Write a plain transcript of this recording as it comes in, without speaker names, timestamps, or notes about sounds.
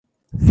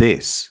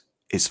This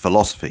is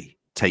Philosophy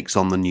Takes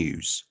on the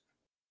News.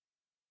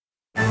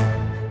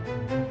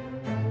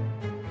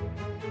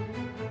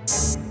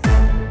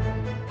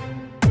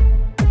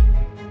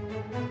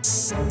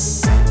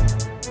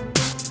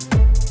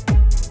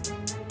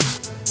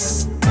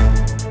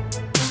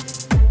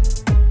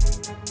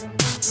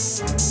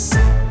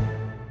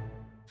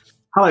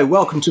 Hello,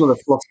 welcome to another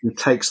Philosophy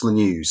Takes on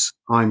the News.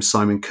 I'm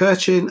Simon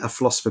Kirchin, a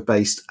philosopher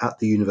based at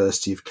the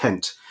University of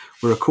Kent.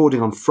 We're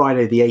recording on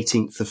Friday the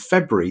 18th of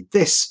February.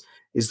 This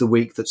is the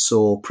week that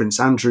saw Prince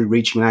Andrew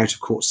reaching an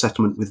out-of-court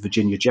settlement with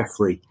Virginia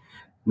Giuffre,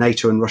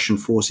 NATO and Russian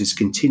forces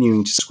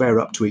continuing to square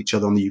up to each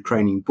other on the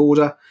Ukrainian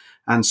border,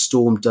 and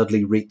Storm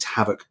Dudley wreaked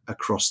havoc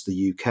across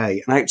the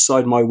UK. And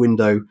outside my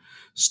window,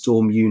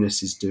 Storm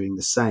Eunice is doing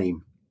the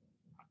same.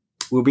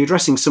 We'll be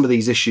addressing some of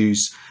these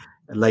issues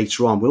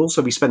later on. We'll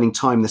also be spending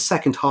time in the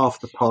second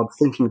half of the pod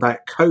thinking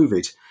about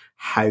COVID.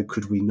 How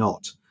could we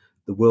not?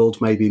 The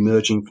world may be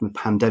emerging from the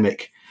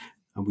pandemic,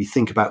 and we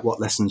think about what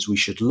lessons we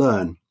should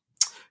learn.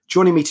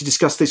 Joining me to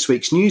discuss this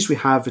week's news, we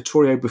have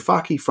Vittorio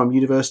Bufacchi from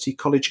University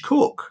College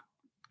Cork.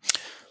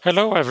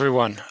 Hello,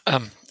 everyone.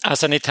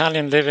 As an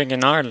Italian living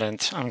in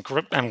Ireland,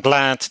 I'm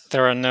glad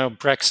there are no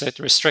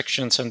Brexit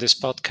restrictions on this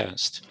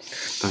podcast.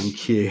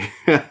 Thank you.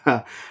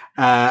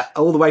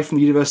 All the way from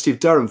the University of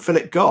Durham,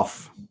 Philip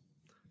Goff.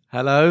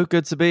 Hello,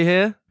 good to be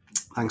here.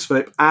 Thanks,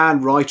 Philip.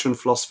 And writer and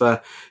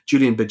philosopher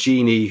Julian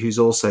Baggini, who's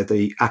also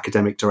the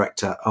academic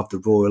director of the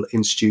Royal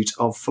Institute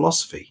of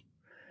Philosophy.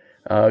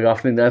 Good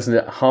afternoon. As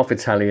a half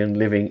Italian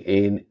living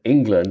in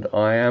England,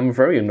 I am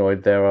very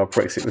annoyed there are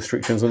Brexit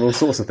restrictions on all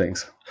sorts of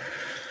things.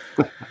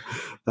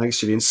 Thanks,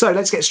 Julian. So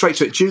let's get straight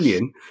to it.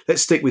 Julian,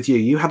 let's stick with you.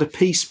 You had a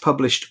piece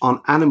published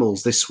on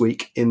animals this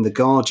week in The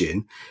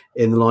Guardian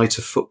in the light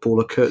of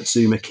footballer Kurt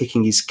Zouma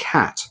kicking his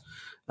cat.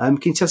 Can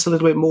you tell us a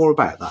little bit more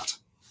about that?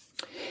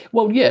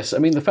 Well, yes. I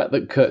mean, the fact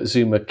that Kurt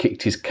Zouma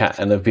kicked his cat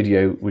and a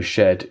video was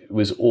shared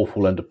was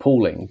awful and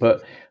appalling.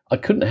 But I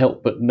couldn't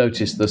help but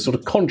notice the sort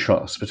of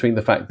contrast between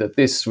the fact that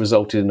this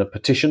resulted in a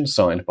petition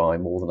signed by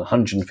more than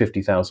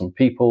 150,000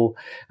 people,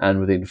 and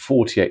within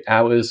 48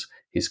 hours,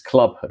 his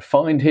club had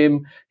fined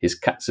him, his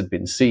cats had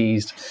been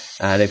seized,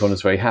 and everyone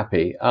was very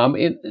happy.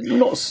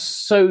 Not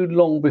so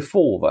long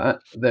before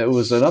that, there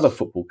was another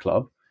football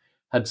club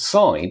had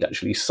signed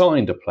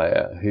a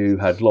player who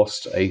had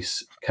lost a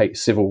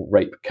civil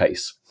rape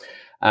case.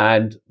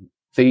 And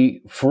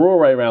the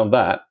furore around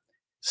that,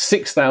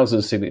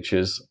 6,000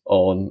 signatures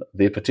on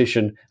the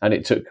petition, and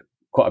it took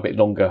quite a bit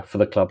longer for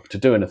the club to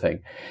do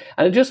anything.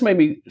 And it just made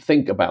me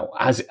think about,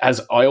 as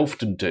I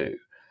often do,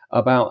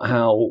 about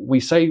how we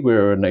say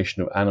we're a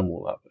nation of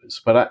animal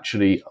lovers, but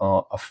actually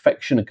our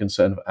affection and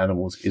concern for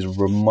animals is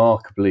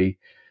remarkably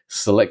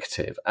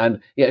selective.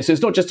 And yeah, so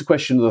it's not just a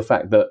question of the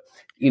fact that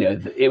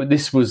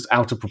this was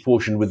out of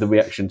proportion with the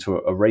reaction to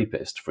a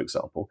rapist, for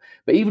example,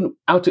 but even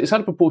it's out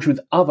of proportion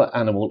with other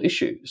animal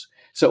issues.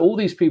 So all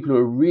these people who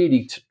are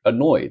really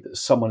annoyed that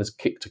someone has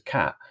kicked a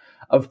cat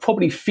are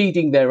probably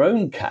feeding their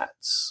own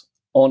cats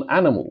on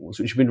animals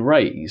which have been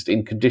raised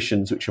in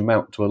conditions which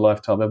amount to a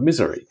lifetime of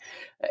misery.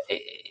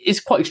 It's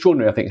quite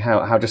extraordinary, I think,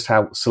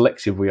 how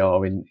selective we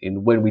are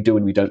in when we do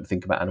and we don't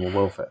think about animal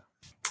welfare.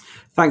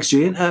 Thanks,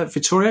 Julian.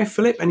 Vittorio,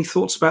 Philip, any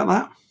thoughts about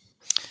that?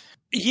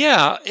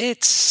 Yeah,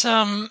 it's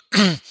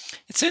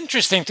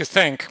interesting to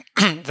think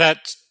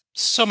that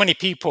so many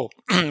people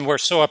were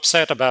so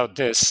upset about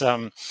this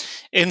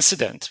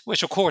incident,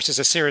 which of course is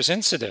a serious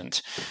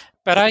incident.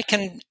 But I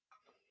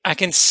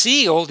can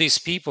see all these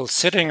people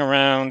sitting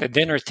around a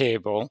dinner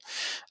table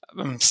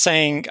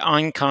saying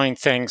unkind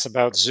things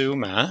about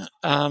Zouma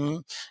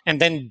and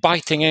then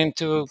biting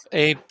into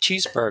a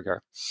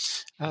cheeseburger.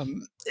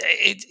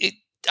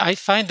 I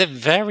find it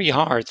very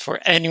hard for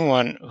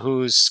anyone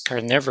who's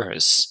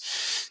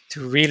carnivorous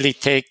to really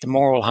take the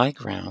moral high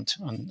ground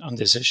on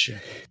this issue.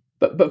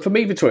 But for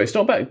me, Vittorio, it's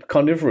not about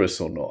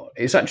carnivorous or not.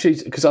 It's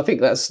actually because I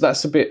think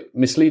that's a bit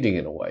misleading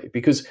in a way,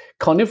 because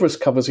carnivorous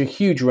covers a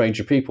huge range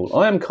of people.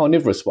 I am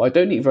carnivorous, but I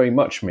don't eat very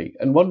much meat.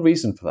 And one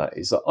reason for that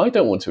is that I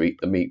don't want to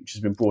eat the meat which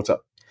has been brought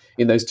up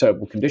in those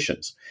terrible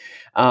conditions.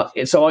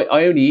 So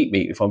I only eat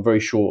meat if I'm very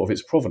sure of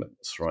its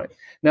provenance, right?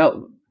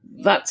 Now,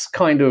 that's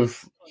kind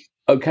of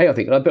okay, I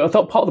think. But I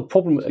thought part of the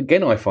problem,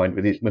 again, I find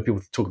with it when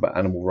people talk about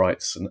animal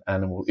rights and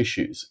animal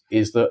issues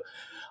is that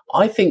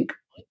I think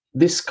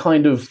this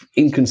kind of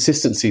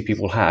inconsistency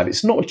people have,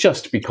 it's not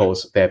just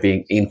because they're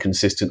being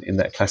inconsistent in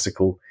that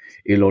classical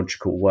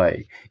illogical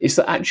way. It's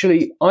that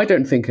actually, I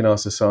don't think in our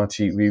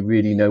society we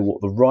really know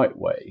what the right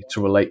way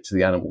to relate to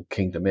the animal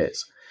kingdom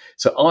is.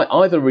 So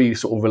either we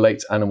sort of relate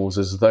to animals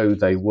as though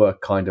they were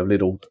kind of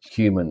little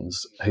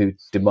humans who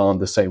demand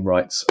the same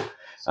rights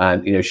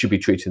and should be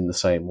treated in the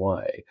same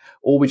way,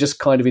 or we're just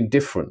kind of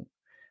indifferent.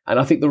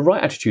 And I think the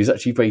right attitude is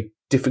actually very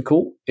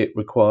difficult. It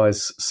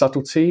requires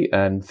subtlety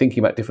and thinking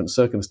about different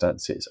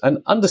circumstances. And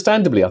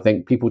understandably, I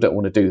think people don't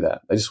want to do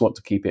that. They just want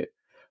to keep it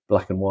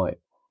black and white.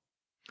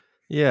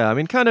 Yeah, I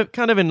mean, kind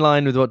of in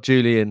line with what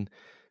Julian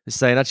is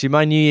saying. Actually,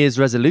 my New Year's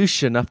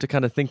resolution, after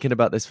kind of thinking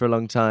about this for a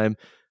long time,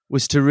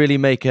 was to really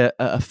make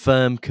a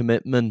firm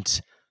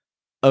commitment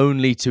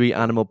only to eat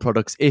animal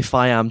products if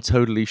I am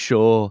totally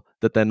sure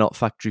that they're not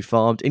factory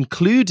farmed,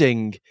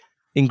 including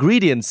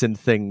ingredients in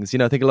things.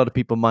 I think a lot of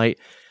people might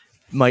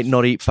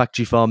not eat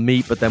factory farm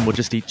meat, but then will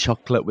just eat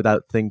chocolate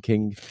without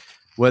thinking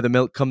where the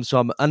milk comes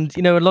from. And,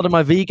 a lot of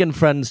my vegan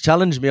friends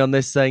challenge me on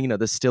this, saying,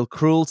 there's still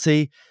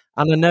cruelty.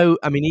 And I know,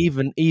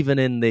 even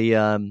in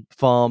the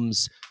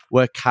farms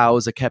where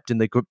cows are kept in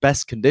the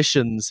best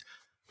conditions,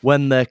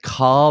 when their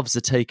calves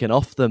are taken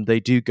off them, they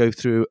do go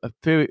through a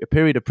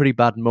period of pretty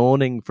bad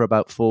mourning for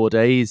about 4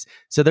 days.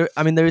 So there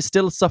is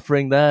still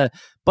suffering there.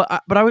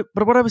 But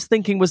what I was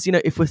thinking was,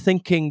 if we're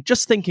thinking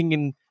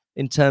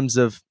in terms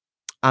of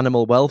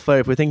animal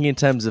welfare, if we're thinking in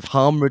terms of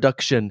harm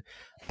reduction,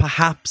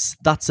 perhaps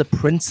that's a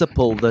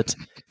principle, that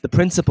the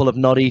principle of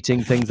not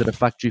eating things that are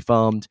factory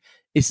farmed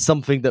is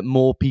something that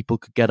more people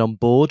could get on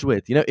board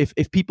with.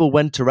 If people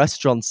went to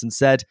restaurants and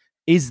said,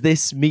 is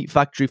this meat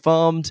factory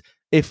farmed?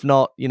 If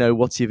not,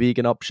 what's your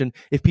vegan option?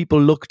 If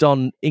people looked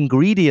on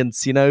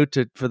ingredients,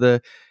 for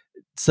the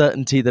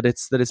certainty that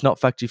it's not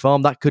factory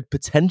farmed, that could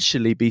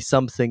potentially be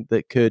something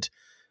that could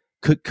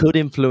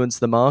influence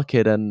the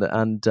market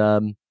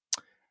and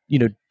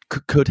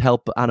could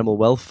help animal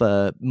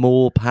welfare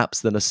more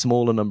perhaps than a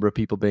smaller number of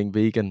people being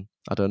vegan.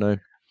 I don't know.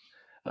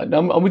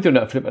 I'm with you on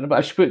that, Philip, but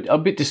actually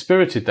I'm a bit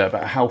dispirited there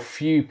about how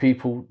few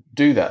people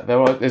do that.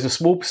 There's a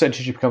small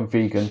percentage who become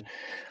vegan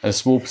and a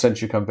small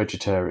percentage who become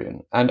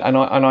vegetarian. And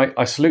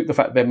I salute the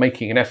fact they're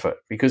making an effort,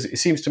 because it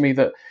seems to me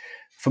that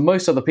for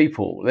most other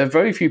people, there are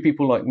very few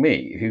people like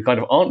me who kind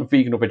of aren't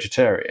vegan or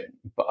vegetarian,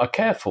 but are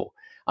careful.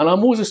 And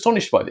I'm always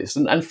astonished by this.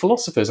 And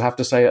philosophers, I have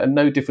to say, are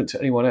no different to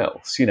anyone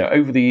else.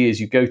 Over the years,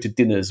 you go to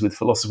dinners with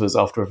philosophers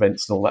after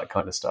events and all that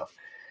kind of stuff.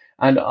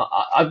 And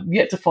I've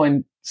yet to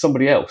find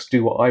somebody else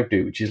do what I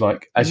do, which is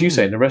like, as you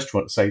say in the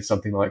restaurant, say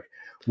something like,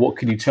 what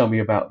can you tell me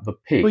about the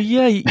pig? Well,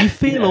 yeah, you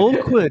feel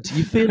awkward.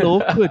 You feel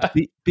awkward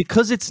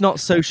because it's not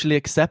socially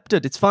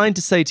accepted. It's fine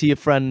to say to your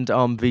friend,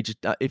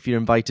 if you're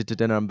invited to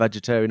dinner, I'm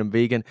vegetarian and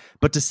vegan.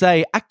 But to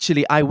say,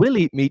 actually, I will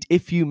eat meat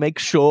if you make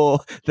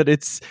sure that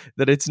it's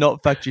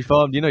not factory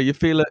farmed, you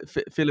feel a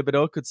bit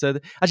awkward. So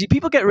actually,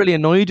 people get really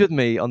annoyed with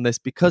me on this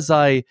because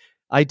I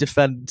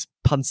defend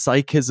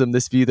panpsychism,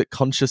 this view that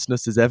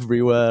consciousness is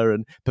everywhere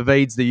and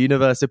pervades the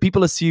universe. So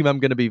people assume I'm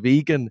going to be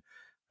vegan.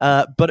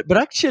 But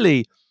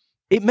actually,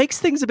 it makes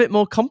things a bit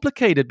more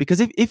complicated,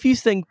 because if you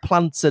think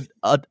plants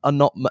are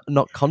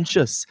not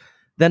conscious,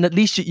 then at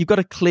least you've got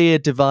a clear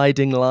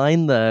dividing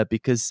line there,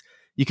 because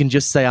you can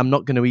just say, I'm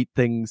not going to eat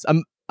things.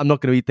 I'm not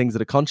going to eat things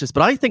that are conscious,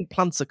 but I think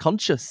plants are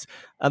conscious,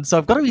 and so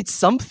I've got to eat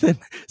something.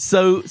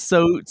 So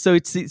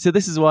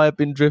this is why I've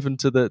been driven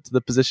to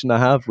the position I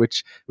have,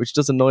 which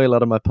does annoy a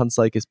lot of my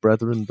panpsychist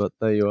brethren. But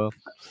there you are.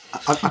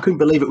 I couldn't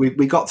believe it.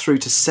 We got through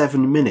to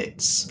 7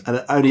 minutes,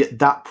 and only at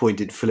that point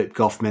did Philip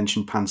Goff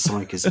mention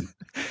panpsychism.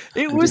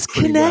 It was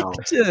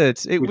connected.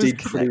 Well. It was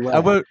connected.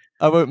 Well.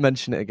 I won't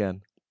mention it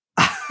again.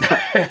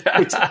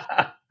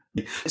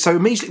 So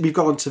immediately we've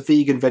got onto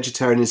vegan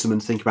vegetarianism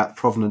and think about the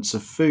provenance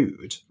of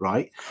food,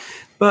 right?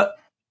 But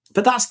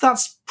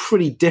that's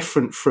pretty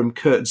different from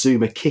Kurt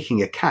Zouma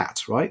kicking a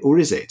cat, right? Or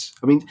is it?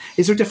 I mean,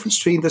 is there a difference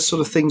between the sort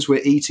of things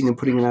we're eating and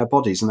putting in our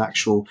bodies and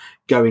actual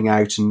going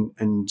out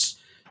and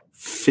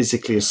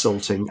physically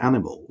assaulting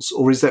animals?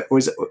 Or is there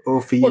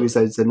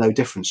no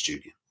difference,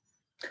 Julian?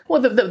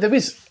 Well, there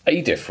is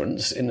a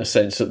difference in the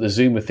sense that the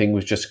Zouma thing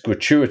was just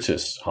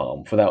gratuitous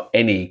harm without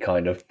any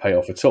kind of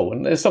payoff at all.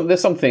 And there's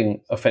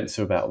something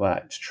offensive about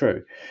that, it's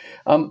true.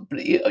 But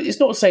it's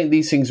not saying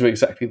these things are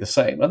exactly the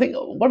same. I think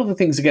one of the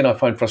things, again, I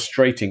find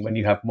frustrating when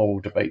you have moral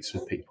debates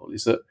with people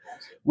is that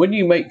when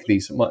you make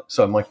these...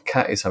 my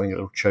cat is having a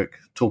little choke,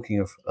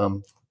 talking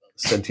of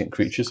sentient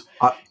creatures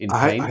in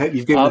pain. I hope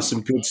you've given us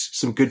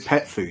some good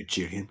pet food,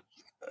 Julian.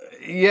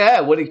 Yeah,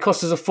 well, it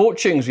costs us a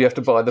fortune because we have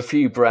to buy the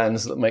few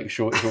brands that make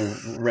sure it's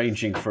all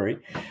ranging free.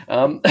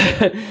 No,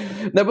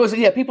 but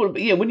yeah, people.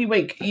 Yeah, when you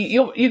make,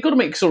 you've got to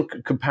make sort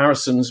of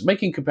comparisons.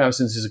 Making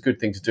comparisons is a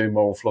good thing to do in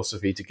moral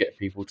philosophy, to get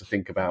people to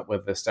think about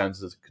whether their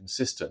standards are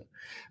consistent.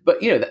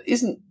 But that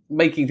isn't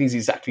making things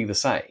exactly the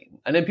same.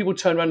 And then people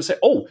turn around and say,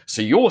 "Oh,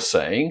 so you're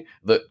saying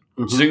that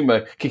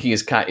Zouma kicking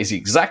his cat is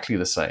exactly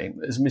the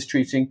same as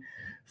mistreating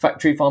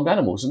factory farmed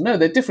animals?" And no,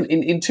 they're different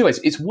in two ways.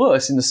 It's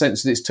worse in the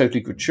sense that it's totally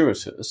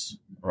gratuitous,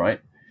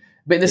 right?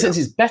 But in the sense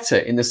it's better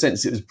in the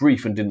sense it was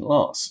brief and didn't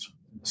last.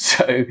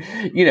 So,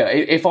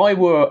 if I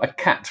were a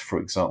cat, for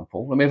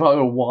example, I mean, if I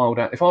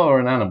were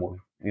an animal,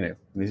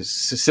 this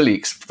is a silly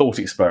thought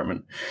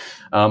experiment.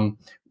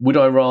 Would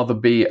I rather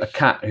be a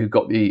cat who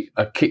got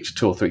kicked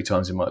 2 or 3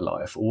 times in my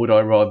life, or would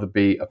I rather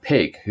be a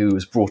pig who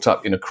was brought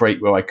up in a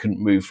crate where I couldn't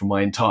move for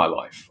my entire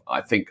life?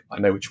 I think I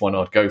know which one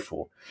I'd go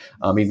for.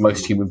 I mean,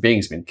 most human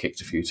beings have been kicked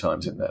a few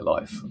times in their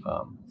life.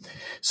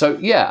 So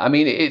yeah, I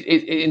mean, it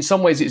in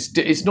some ways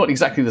it's not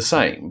exactly the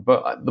same,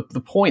 but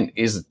the point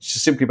is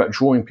just simply about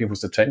drawing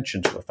people's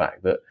attention to the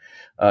fact that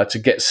to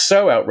get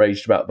so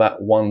outraged about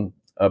that one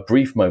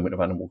brief moment of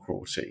animal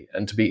cruelty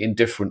and to be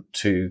indifferent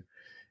to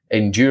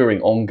enduring,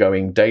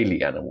 ongoing,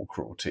 daily animal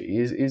cruelty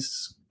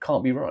is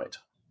can't be right.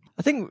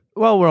 I think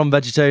while we're on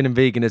vegetarian and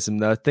veganism,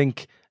 though, I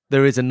think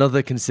there is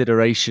another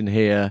consideration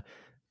here,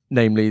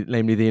 namely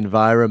the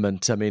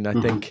environment. I mean,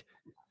 I think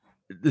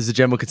there's a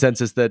general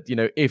consensus that, you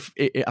know, if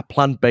a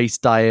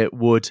plant-based diet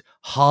would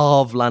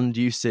halve land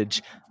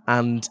usage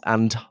and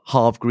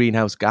halve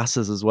greenhouse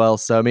gases as well.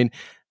 So, I mean,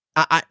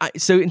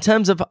 so in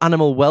terms of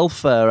animal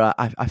welfare,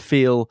 I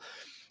feel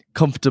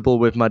comfortable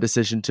with my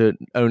decision to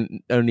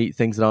only eat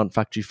things that aren't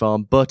factory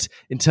farmed. But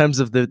in terms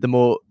of the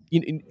more,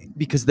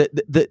 because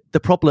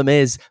the problem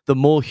is, the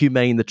more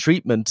humane the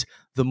treatment,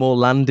 the more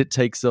land it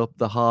takes up,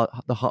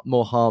 the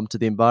more harm to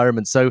the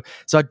environment. So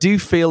I do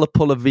feel a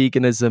pull of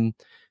veganism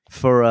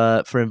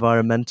for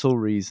environmental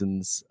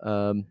reasons.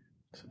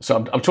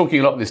 So I'm talking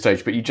a lot at this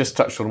stage, but you just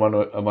touched on one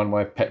of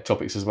my pet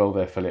topics as well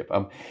there, Philip.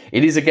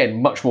 It is,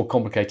 again, much more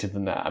complicated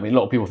than that. I mean, a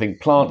lot of people think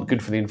plant,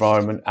 good for the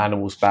environment,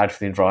 animals, bad for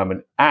the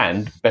environment,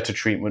 and better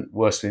treatment,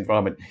 worse for the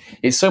environment.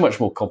 It's so much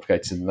more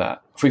complicated than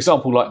that. For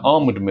example, like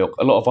almond milk,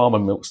 a lot of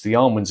almond milks, the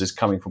almonds is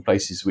coming from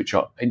places which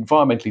are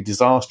environmentally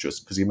disastrous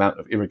because of the amount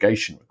of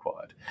irrigation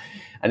required.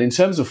 And in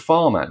terms of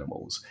farm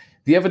animals,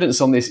 the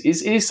evidence on this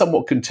is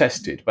somewhat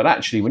contested, but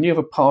actually, when you have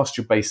a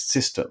pasture-based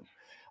system,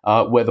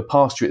 where the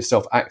pasture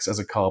itself acts as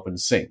a carbon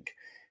sink,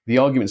 the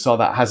arguments are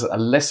that has a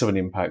less of an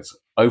impact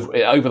over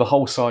the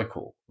whole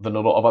cycle than a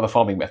lot of other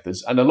farming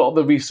methods. And a lot of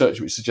the research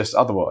which suggests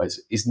otherwise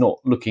is not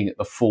looking at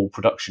the full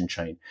production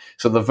chain.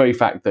 So the very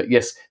fact that,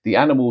 yes, the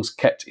animals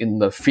kept in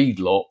the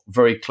feedlot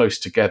very close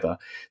together,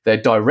 their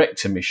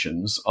direct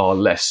emissions are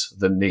less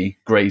than the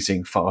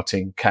grazing,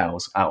 farting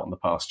cows out on the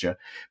pasture.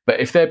 But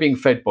if they're being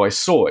fed by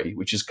soy,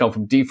 which has come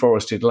from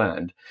deforested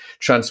land,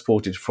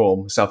 transported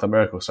from South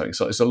America or something,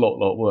 so it's a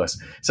lot worse.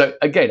 So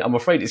again, I'm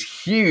afraid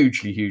it's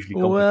hugely complicated.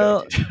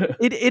 Well,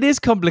 it is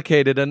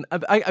complicated. And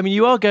I mean,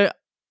 you are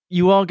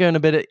going a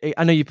bit.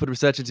 I know you put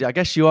research into it. I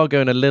guess you are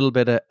going a little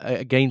bit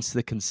against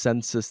the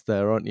consensus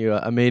there, aren't you?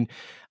 I mean,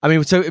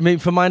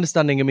 from my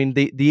understanding, I mean,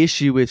 the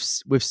issue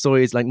with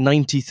soy is like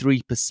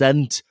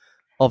 93%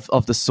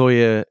 of the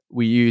soya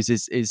we use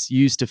is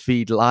used to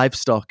feed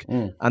livestock,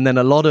 and then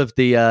a lot of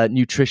the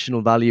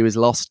nutritional value is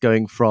lost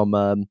going from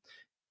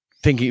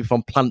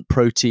from plant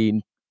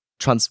protein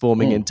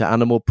transforming into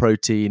animal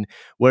protein.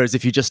 Whereas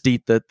if you just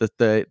eat the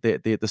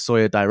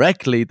soya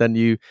directly, then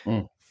you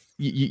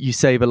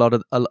save a lot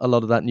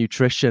of that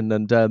nutrition.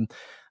 And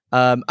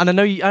I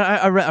know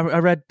I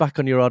read back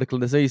on your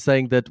article, and you're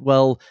saying that,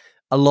 well,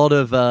 a lot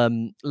of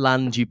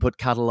land you put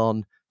cattle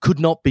on could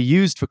not be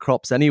used for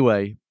crops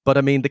anyway. But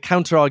I mean, the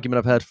counter argument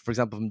I've heard, for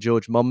example, from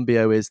George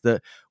Monbiot is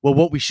that, well,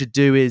 what we should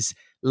do is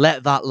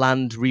let that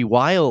land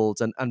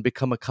rewild and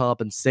become a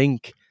carbon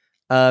sink.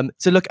 So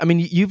look, I mean,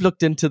 you've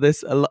looked into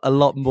this a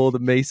lot more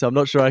than me, so I'm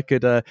not sure I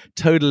could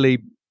totally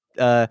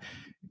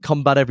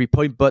combat every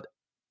point, but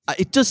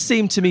it does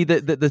seem to me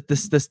that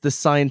the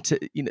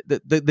scientific,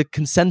 the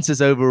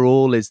consensus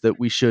overall is that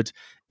we should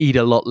eat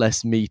a lot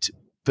less meat,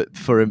 but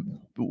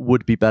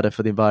would be better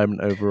for the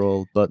environment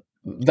overall. But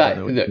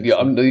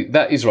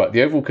that is right.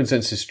 The overall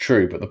consensus is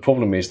true, but the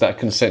problem is that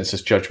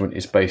consensus judgment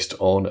is based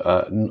on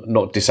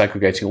not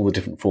disaggregating all the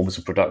different forms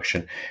of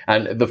production.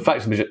 And the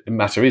fact of the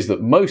matter is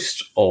that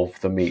most of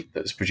the meat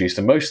that's produced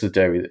and most of the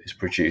dairy that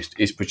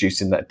is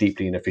produced in that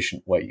deeply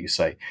inefficient way, you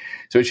say.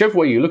 So whichever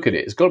way you look at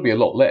it, it's got to be a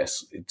lot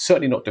less. It's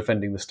certainly not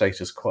defending the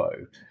status quo.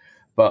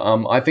 But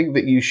I think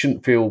that you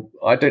shouldn't feel.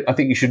 I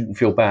think you shouldn't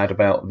feel bad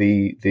about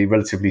the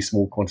relatively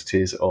small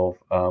quantities of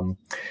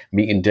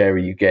meat and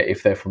dairy you get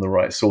if they're from the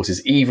right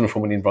sources, even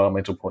from an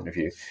environmental point of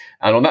view.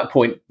 And on that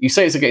point, you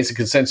say it's against a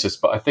consensus,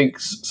 but I think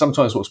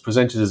sometimes what's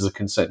presented as a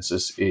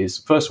consensus is,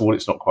 first of all,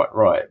 it's not quite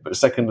right, but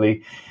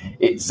secondly,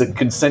 it's a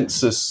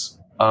consensus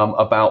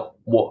about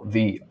what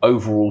the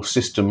overall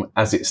system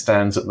as it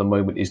stands at the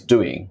moment is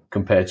doing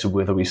compared to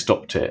whether we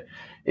stopped it.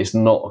 It's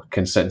not a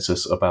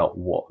consensus about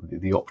what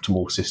the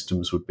optimal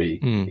systems would be,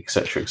 et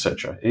cetera, et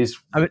cetera. It is.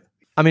 I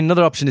mean,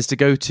 another option is to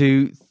go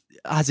to,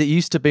 as it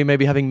used to be,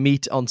 maybe having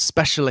meat on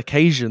special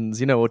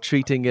occasions, or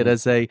treating it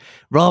as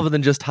rather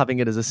than just having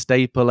it as a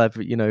staple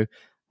every,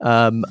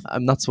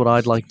 and that's what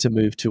I'd like to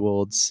move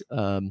towards.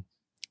 And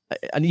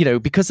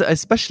because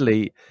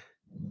especially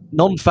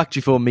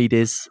non-factory farm meat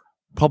is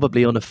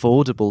probably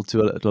unaffordable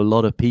to a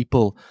lot of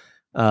people,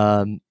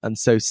 and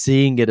so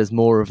seeing it as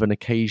more of an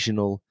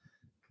occasional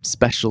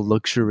special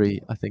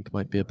luxury, I think,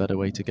 might be a better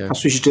way to go.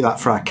 Perhaps we should do that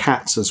for our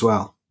cats as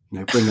well.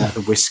 Bring out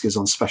the whiskers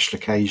on special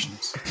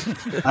occasions.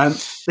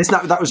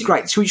 Listen, that was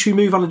great. Should we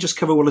move on and just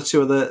cover one or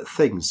two other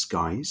things,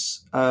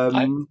 guys?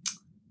 Go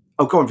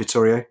on,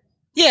 Vittorio.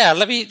 Yeah,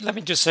 let me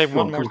just say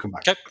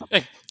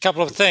a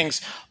couple of things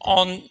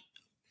on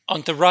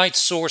the right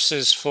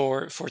sources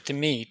for the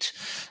meat.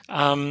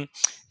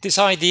 This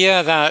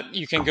idea that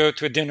you can go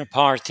to a dinner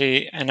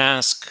party and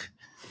ask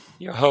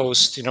your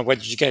host, where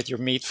did you get your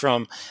meat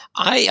from?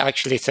 I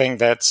actually think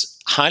that's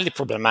highly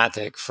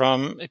problematic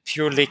from a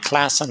purely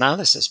class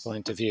analysis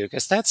point of view,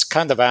 because that's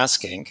kind of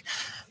asking,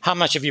 how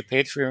much have you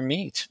paid for your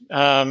meat?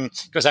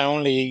 Because I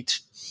only eat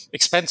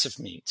expensive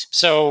meat.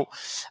 So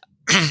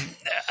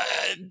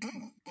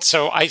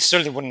I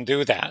certainly wouldn't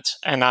do that.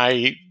 And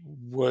I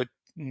would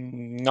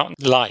not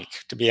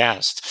like to be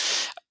asked.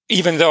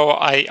 even though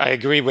I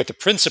agree with the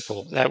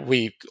principle that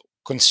we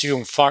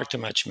consume far too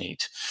much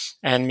meat,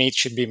 and meat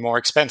should be more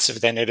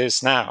expensive than it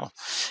is now.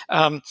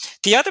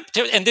 The other,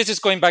 and this is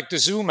going back to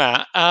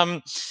Zouma,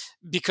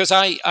 because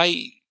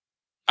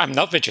I'm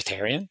not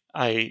vegetarian.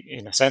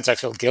 In a sense, I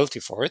feel guilty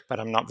for it, but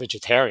I'm not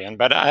vegetarian.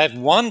 But I have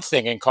one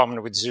thing in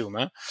common with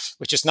Zouma,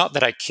 which is not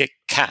that I kick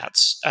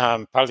cats,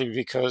 partly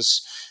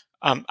because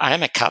I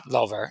am a cat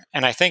lover,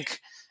 and I think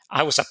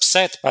I was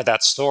upset by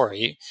that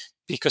story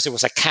because it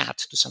was a cat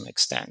to some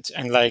extent.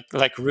 And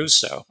like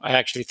Rousseau, I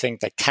actually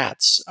think that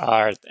cats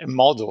are a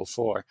model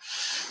for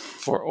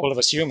all of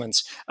us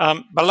humans.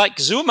 But like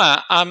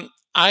Zouma,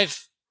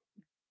 I've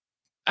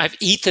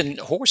eaten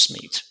horse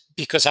meat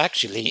because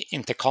actually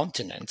in the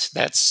continent,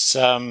 that's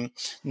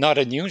not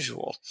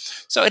unusual.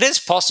 So it is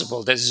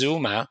possible that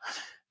Zouma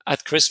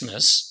at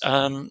Christmas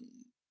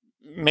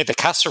made a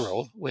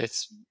casserole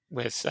with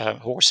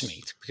horse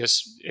meat,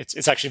 because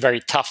it's actually very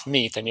tough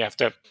meat and you have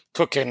to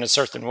cook it in a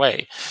certain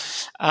way.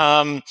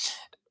 And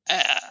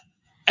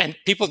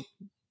people,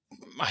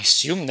 I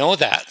assume, know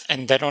that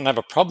and they don't have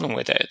a problem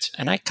with it.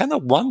 And I kind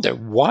of wonder,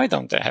 why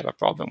don't they have a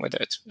problem with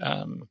it?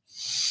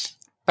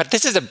 But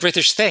this is a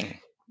British thing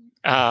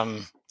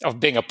of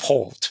being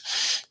appalled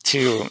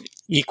to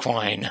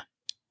equine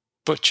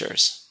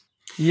butchers.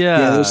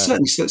 Yeah, there's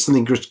certainly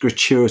something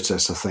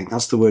gratuitous, I think.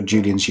 That's the word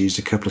Julian's used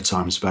a couple of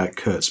times about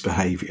Kurt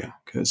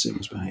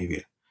Zouma's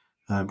behaviour.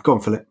 Go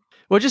on, Philip.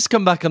 Well, just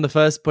come back on the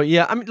first point.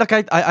 Yeah, I mean, like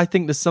I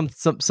think there's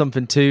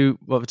something to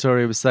what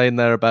Vittorio was saying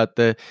there about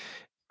the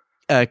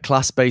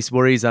class-based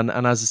worries, and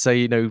as I say,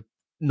 you know,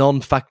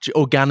 non-factory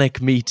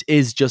organic meat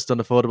is just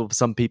unaffordable for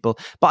some people.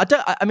 But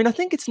I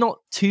think it's not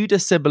too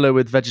dissimilar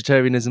with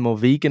vegetarianism or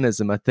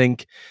veganism. I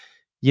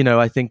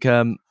think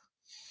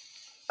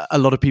a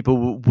lot of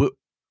people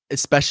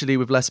especially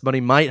with less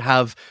money, might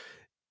have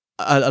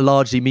a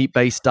largely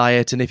meat-based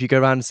diet, and if you go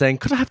around saying,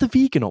 "Could I have the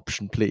vegan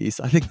option, please?"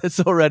 I think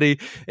that's already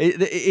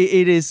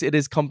it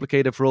is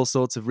complicated for all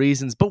sorts of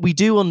reasons. But we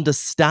do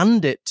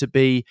understand it to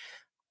be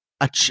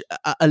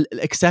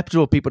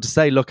acceptable. People to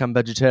say, "Look, I'm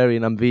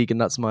vegetarian, I'm vegan.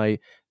 That's my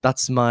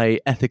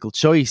ethical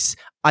choice."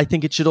 I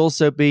think it should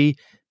also be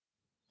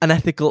an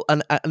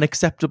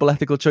acceptable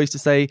ethical choice to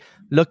say,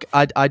 look,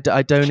 I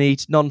don't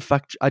eat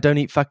I don't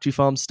eat factory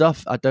farm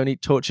stuff. I don't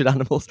eat tortured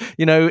animals.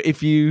 You know,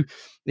 if you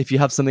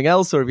have something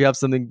else, or if you have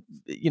something,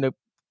 you know,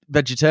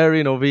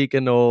 vegetarian or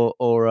vegan or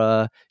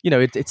you know,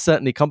 it's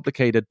certainly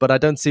complicated, but I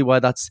don't see why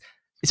that's.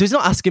 So it's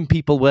not asking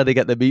people where they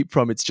get their meat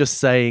from. It's just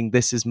saying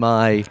this is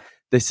my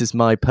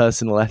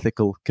personal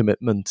ethical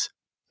commitment.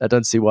 I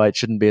don't see why it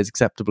shouldn't be as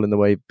acceptable in the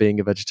way being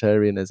a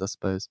vegetarian is, I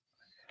suppose.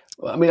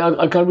 I mean, I'm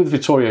kind of with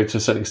Vittorio to a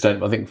certain extent,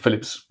 but I think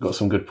Philip's got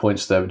some good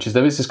points there, which is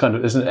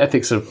there's an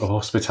ethics of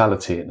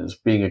hospitality and as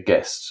being a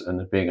guest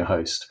and as being a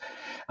host.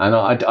 And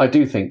I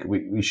do think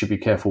we should be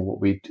careful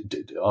what we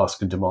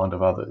ask and demand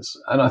of others.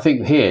 And I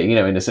think here, you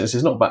know, in a sense,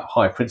 it's not about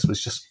high principles,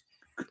 it's just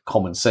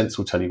common sense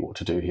will tell you what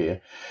to do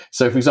here.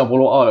 So, for example,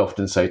 what I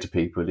often say to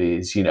people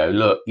is, you know,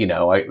 look, you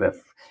know,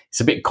 it's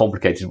a bit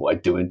complicated what I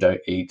do and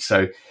don't eat.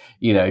 So,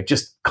 you know,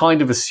 just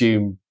kind of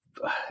assume,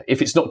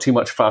 if it's not too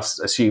much fuss,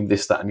 assume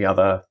this, that, and the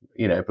other,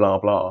 you know, blah,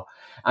 blah.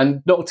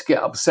 And not to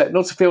get upset,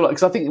 not to feel like,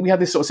 because I think we have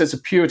this sort of sense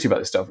of purity about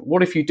this stuff.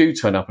 What if you do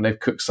turn up and they've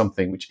cooked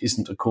something which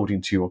isn't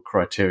according to your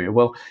criteria?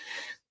 Well,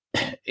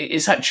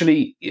 it's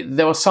actually,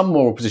 there are some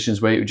moral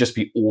positions where it would just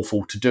be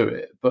awful to do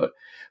it. But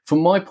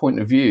from my point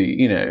of view,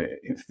 you know,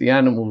 if the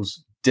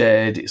animal's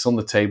dead, it's on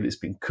the table, it's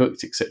been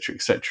cooked,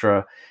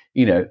 etc.,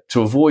 you know,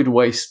 to avoid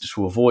waste,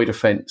 to avoid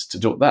offence, to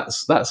do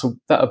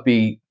that would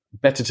be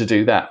better to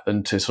do that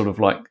than to sort of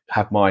like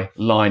have my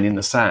line in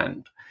the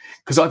sand.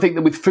 Because I think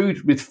that with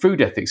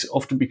food ethics, it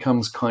often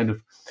becomes kind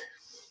of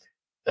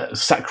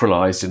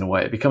sacralized in a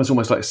way. It becomes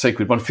almost like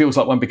sacred. One feels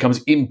like one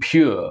becomes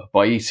impure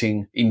by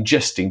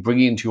ingesting,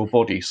 bringing into your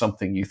body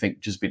something you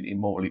think has been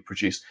immorally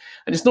produced.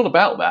 And it's not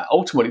about that.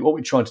 Ultimately, what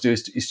we're trying to do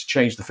is to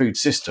change the food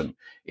system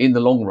in the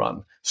long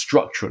run,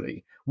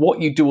 structurally.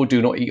 What you do or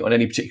do not eat on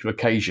any particular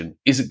occasion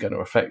isn't going to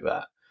affect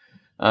that.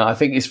 I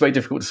think it's very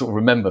difficult to sort of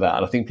remember that.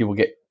 And I think people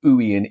get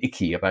ooey and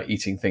icky about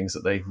eating things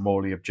that they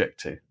morally object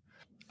to.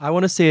 I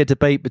want to see a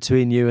debate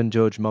between you and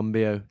George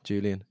Monbiot,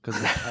 Julian,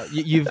 because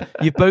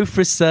you've both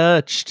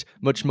researched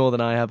much more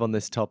than I have on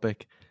this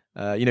topic.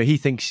 You know, he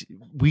thinks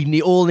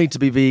we all need to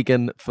be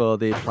vegan for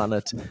the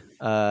planet,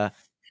 and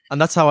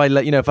that's how I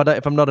let you know.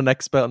 If I'm not an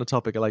expert on a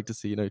topic, I like to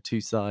see, you know, two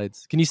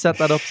sides. Can you set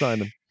that up,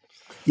 Simon?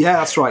 Yeah,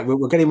 that's right.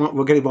 We'll get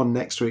him on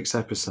next week's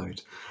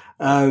episode.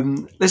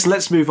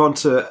 Let's move on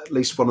to at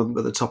least one of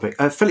the topic.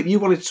 Philip, you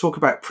wanted to talk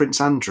about Prince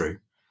Andrew.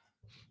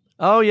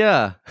 Oh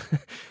yeah,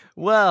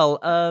 well.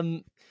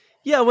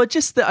 Yeah, well,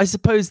 just I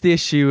suppose the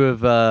issue of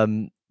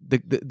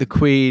the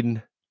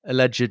Queen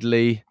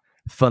allegedly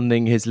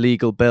funding his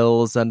legal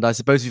bills, and I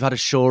suppose we've had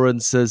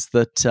assurances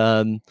that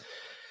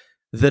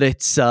that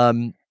it's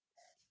the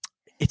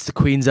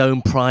Queen's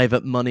own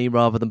private money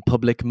rather than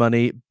public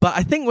money. But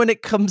I think when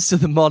it comes to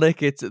the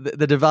monarch, it's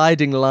the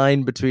dividing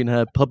line between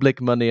her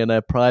public money and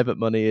her private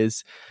money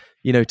is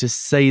to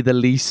say the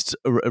least,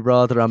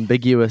 rather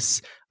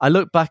ambiguous. I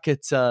look back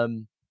at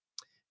the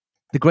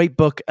great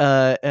book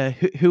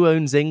Who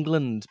Owns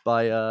England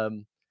by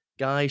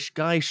Guy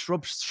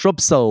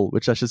Shrubsole,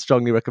 which I should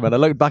strongly recommend. I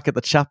look back at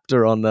the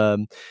chapter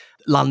on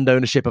land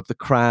ownership of the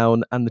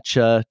crown and the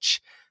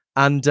church.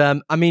 And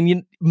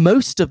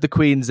most of the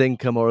Queen's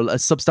income, or a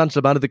substantial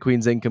amount of the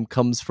Queen's income,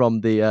 comes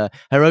from her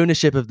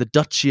ownership of the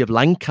Duchy of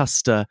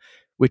Lancaster,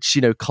 which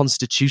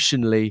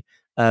constitutionally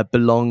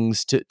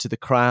belongs to the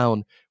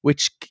crown.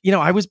 Which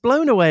I was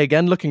blown away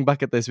again looking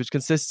back at this, which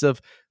consists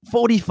of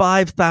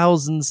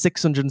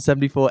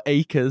 45,674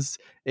 acres.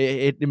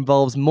 It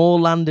involves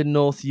moorland in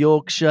North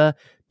Yorkshire,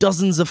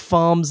 dozens of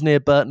farms near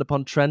Burton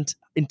upon Trent,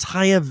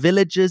 entire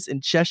villages in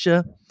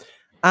Cheshire.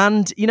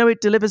 And,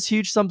 it delivers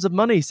huge sums of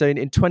money. So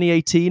in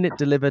 2018, it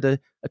delivered a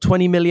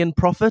 20 million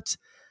profit.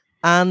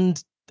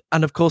 And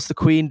of course, the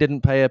Queen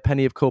didn't pay a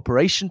penny of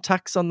corporation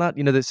tax on that.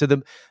 So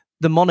the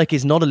monarch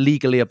is not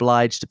legally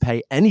obliged to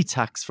pay any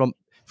tax. From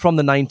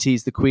the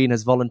 90s, the Queen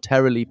has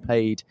voluntarily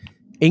paid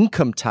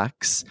income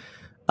tax.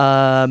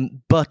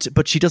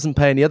 But she doesn't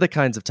pay any other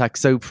kinds of tax.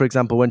 So, for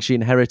example, when she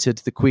inherited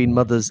the Queen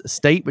Mother's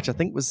estate, which I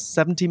think was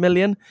 70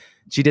 million,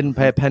 she didn't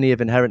pay a penny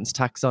of inheritance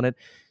tax on it.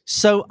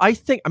 So I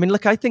think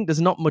there's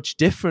not much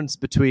difference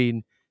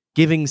between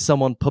giving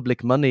someone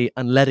public money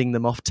and letting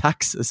them off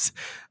taxes.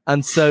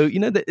 And so,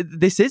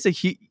 this is a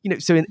huge,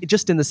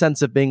 just in the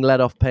sense of being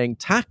let off paying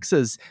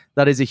taxes,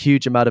 that is a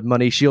huge amount of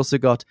money. She also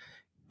got,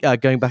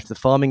 going back to the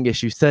farming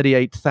issue,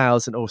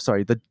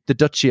 the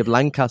Duchy of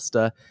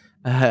Lancaster,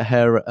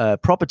 her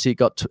property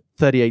got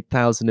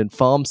 38,000 in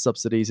farm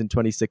subsidies in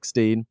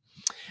 2016.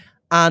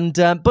 And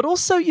but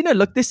also,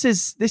 look,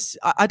 this.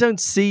 I don't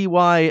see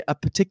why a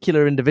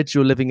particular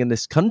individual living in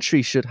this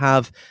country should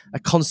have a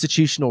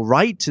constitutional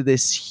right to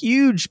this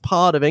huge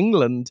part of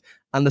England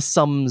and the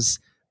sums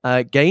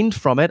gained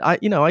from it.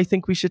 I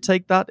think we should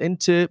take that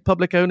into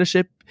public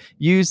ownership.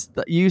 Use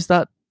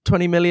that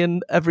 20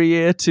 million every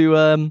year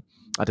to.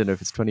 I don't know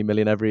if it's 20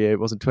 million every year. It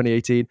wasn't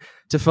 2018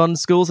 to fund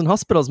schools and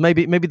hospitals.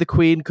 Maybe the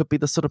Queen could be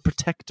the sort of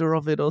protector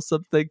of it or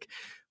something.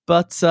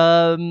 But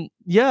So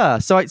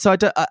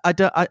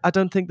I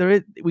don't think there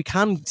is. We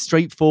can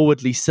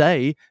straightforwardly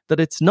say that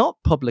it's not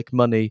public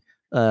money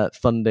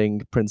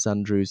funding Prince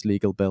Andrew's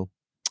legal bill.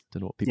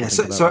 Don't know what people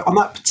think about so that. On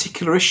that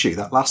particular issue,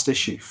 that last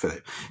issue,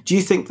 Philip, do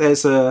you think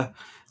there's an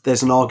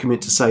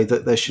argument to say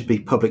that there should be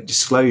public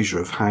disclosure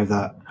of how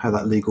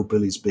that legal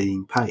bill is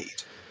being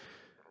paid?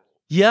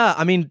 Yeah,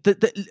 I mean,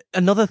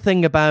 another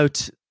thing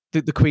about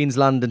the Queen's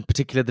land, in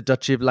particular the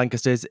Duchy of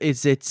Lancaster,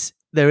 is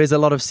there is a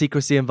lot of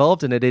secrecy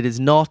involved in it. It is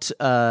not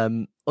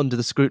under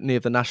the scrutiny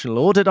of the National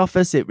Audit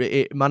Office.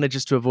 It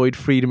manages to avoid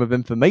freedom of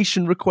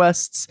information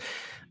requests.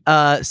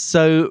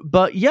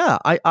 But yeah,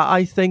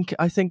 I think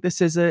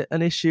this is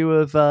an issue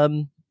of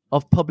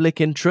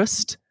public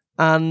interest.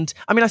 And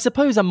I mean, I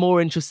suppose I'm more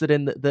interested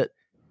in that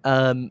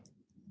the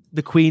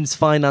Queen's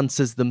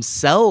finances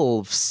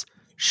themselves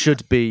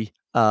should be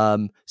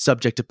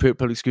subject to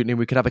public scrutiny.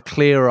 We could have a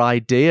clearer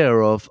idea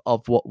of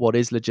what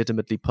is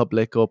legitimately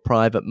public or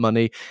private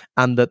money,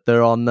 and that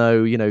there are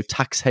no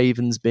tax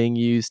havens being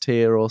used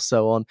here or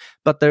so on.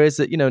 But there is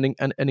an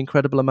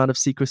incredible amount of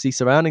secrecy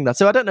surrounding that.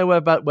 So I don't know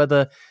about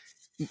whether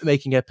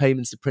making her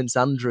payments to Prince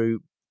Andrew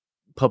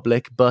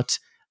public, but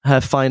her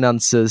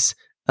finances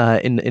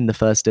in the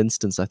first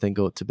instance, I think,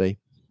 ought to be.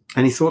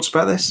 Any thoughts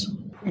about this?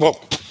 Well,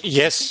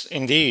 yes,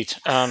 indeed.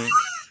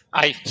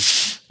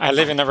 I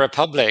live in a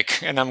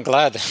republic, and I'm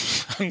glad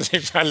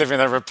I live in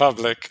a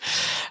republic.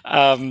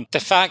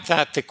 The fact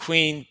that the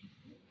Queen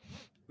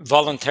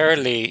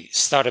voluntarily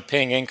started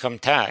paying income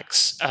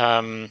tax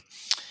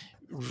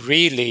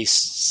really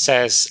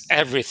says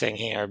everything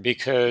here,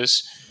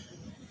 because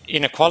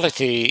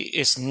inequality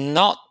is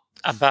not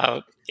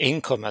about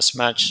income as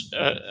much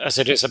as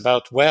it is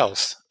about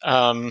wealth.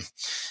 And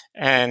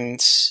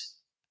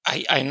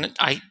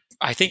I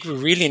think we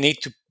really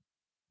need to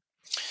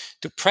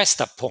press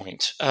that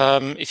point.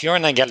 If you're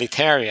an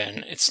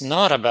egalitarian, it's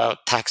not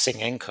about taxing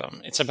income.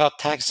 It's about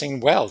taxing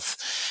wealth.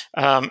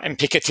 And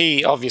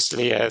Piketty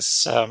obviously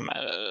has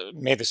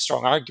made a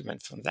strong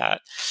argument from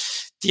that.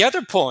 The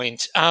other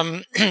point,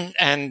 as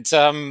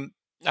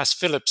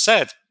Philip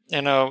said,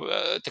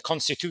 the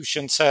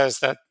Constitution says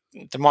that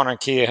the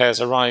monarchy has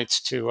a right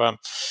to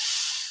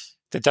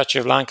the Duchy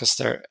of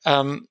Lancaster.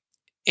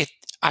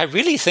 I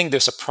really think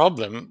there's a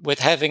problem with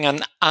having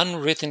an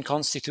unwritten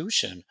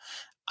constitution.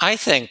 I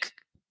think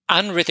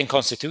unwritten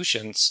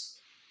constitutions,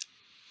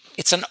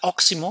 it's an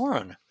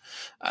oxymoron.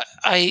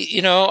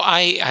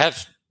 I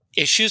have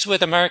issues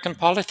with American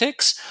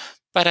politics,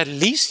 but at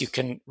least you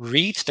can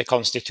read the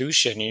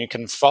Constitution and you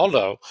can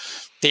follow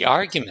the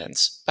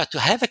arguments. But to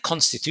have a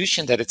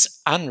constitution that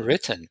it's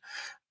unwritten,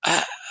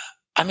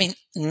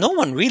 no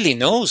one really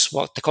knows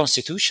what the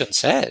Constitution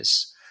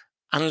says,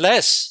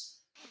 unless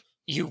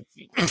you,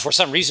 for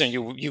some reason,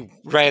 you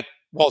read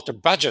Walter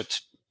Budget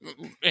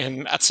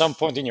at some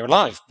point in your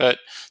life, but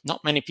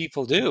not many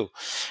people do.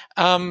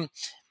 But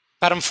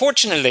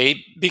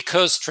unfortunately,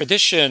 because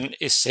tradition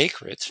is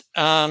sacred,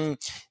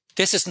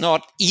 this is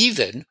not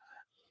even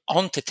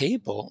on the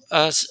table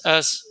as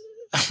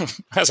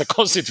as a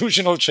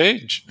constitutional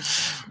change.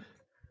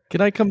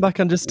 Can I come back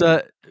on just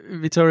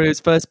Vittorio's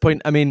first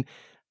point? I mean,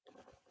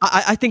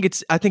 I think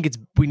it's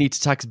we need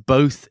to tax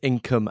both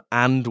income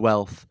and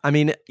wealth. I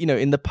mean,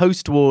 in the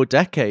post-war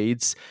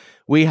decades,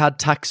 we had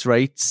tax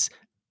rates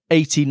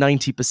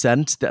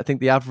 80-90%. I think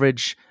the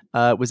average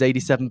was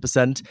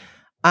 87%,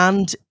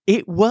 and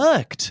it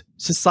worked.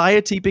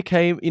 Society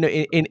became,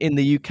 in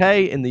the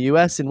UK, in the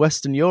US, in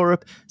Western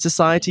Europe,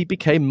 society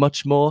became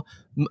much more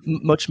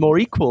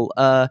equal.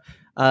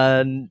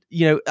 And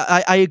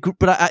I agree,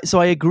 but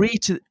I agree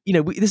to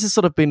this has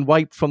sort of been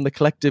wiped from the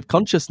collective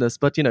consciousness.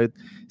 But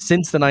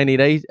since the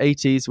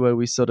 1980s, where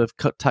we sort of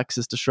cut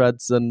taxes to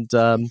shreds, and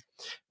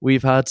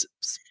we've had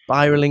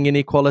spiraling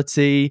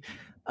inequality,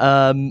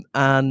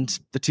 and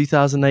the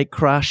 2008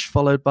 crash,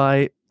 followed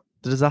by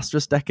the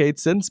disastrous decade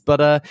since.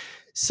 But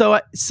so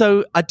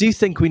I do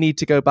think we need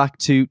to go back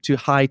to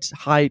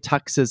high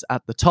taxes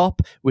at the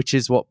top, which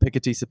is what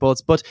Piketty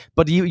supports. But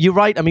you're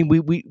right. I mean,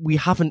 we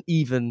haven't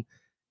even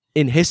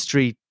in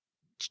history,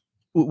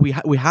 we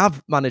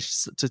have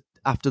managed to,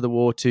 after the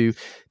war, to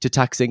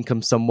tax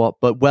income somewhat,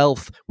 but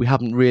wealth we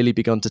haven't really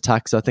begun to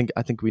tax. So I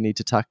think we need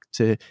to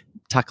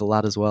tackle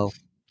that as well.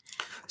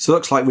 So it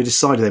looks like we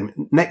decided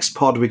then. Next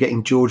pod, we're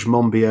getting George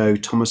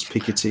Monbiot, Thomas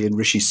Piketty, and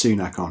Rishi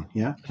Sunak on.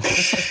 Yeah,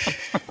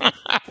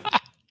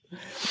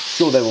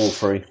 sure, they're all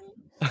free.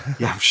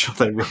 Yeah, I'm sure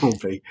they will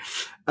be.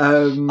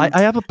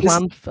 I have a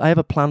plan. I have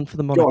a plan for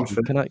the monarchy.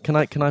 Can I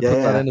put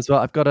that in as well?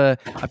 I've got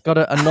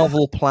a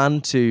novel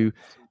plan to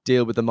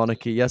deal with the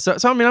monarchy. Yeah. So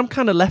I mean, I'm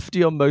kind of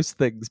lefty on most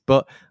things,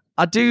 but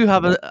I do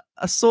have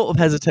a sort of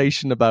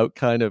hesitation about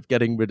kind of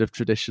getting rid of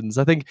traditions.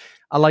 I think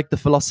I like the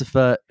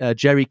philosopher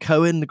Jerry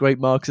Cohen, the great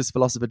Marxist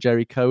philosopher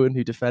Jerry Cohen,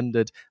 who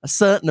defended a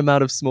certain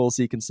amount of small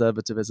c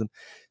conservatism.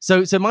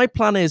 So my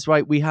plan is,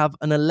 right, we have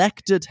an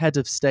elected head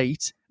of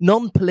state,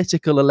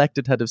 non-political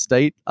elected head of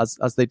state,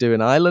 as they do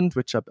in Ireland,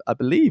 which I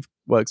believe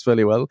works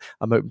fairly well.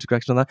 I'm open to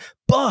correction on that.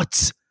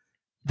 But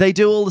they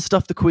do all the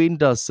stuff the Queen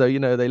does. So,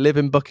 they live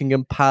in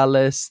Buckingham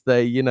Palace.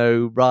 They,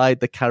 ride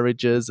the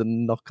carriages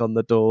and knock on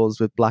the doors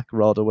with black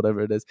rod or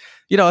whatever it is.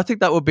 I think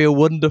that would be a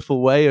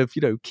wonderful way of,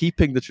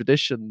 keeping the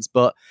traditions,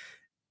 but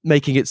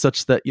making it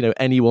such that,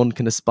 anyone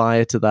can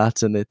aspire to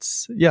that. And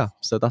it's,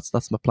 so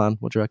that's my plan.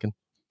 What do you reckon?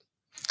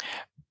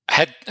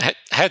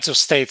 Heads of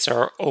states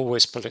are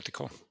always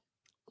political.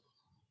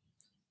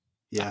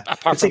 Yeah.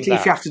 Particularly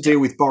if you have to deal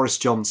with Boris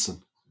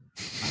Johnson,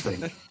 I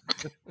think.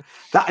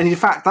 And in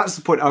fact, that's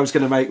the point I was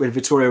going to make when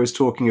Vittorio was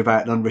talking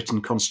about an unwritten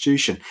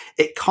constitution.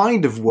 It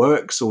kind of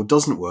works or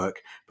doesn't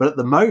work, but at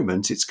the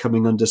moment it's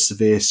coming under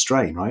severe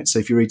strain, right? So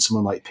if you read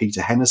someone like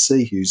Peter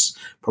Hennessy, who's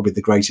probably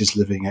the greatest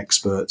living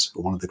expert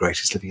or one of the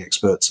greatest living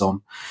experts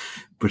on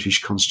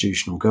British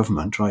constitutional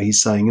government, right?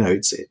 He's saying,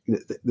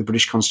 the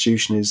British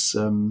constitution is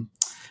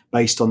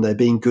based on there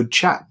being good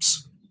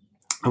chaps.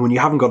 And when you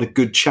haven't got a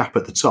good chap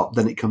at the top,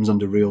 then it comes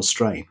under real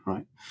strain,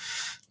 right?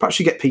 Perhaps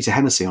you get Peter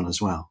Hennessy on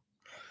as well.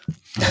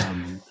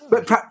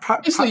 But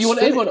perhaps you want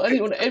everyone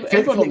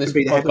on this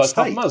podcast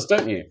apart from us,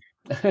 don't you?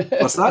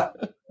 What's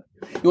that?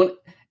 You want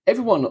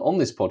everyone on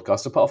this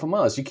podcast apart from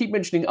us. You keep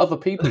mentioning other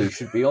people who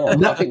should be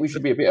on. I think we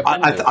should be a bit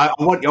offended. I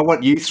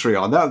want you three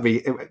on. That would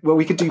be well.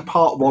 We could do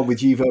part one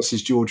with you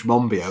versus George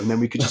Monbiot, and then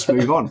we could just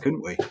move on,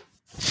 couldn't we?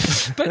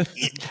 But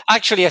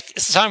actually,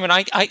 Simon,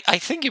 I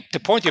think the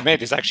point you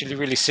made is actually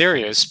really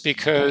serious,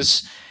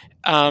 because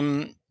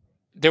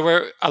there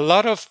were a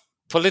lot of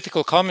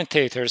political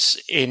commentators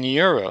in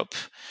Europe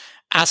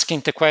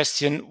asking the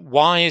question,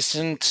 why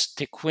isn't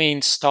the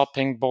Queen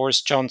stopping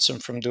Boris Johnson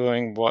from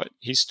doing what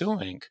he's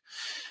doing?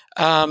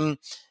 And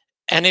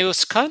it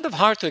was kind of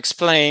hard to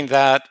explain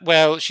that,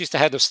 well, she's the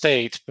head of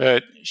state,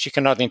 but she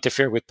cannot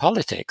interfere with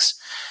politics.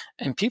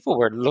 And people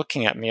were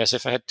looking at me as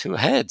if I had two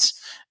heads.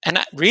 And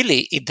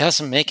really, it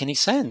doesn't make any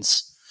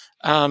sense.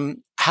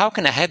 How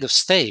can a head of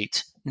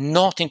state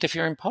not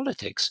interfere in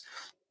politics?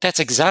 That's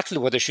exactly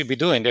what they should be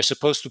doing. They're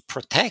supposed to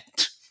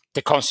protect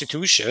the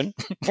Constitution,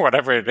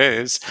 whatever it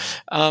is.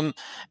 And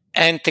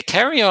the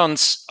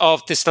carry-ons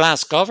of this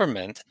last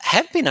government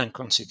have been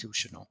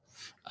unconstitutional.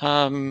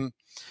 And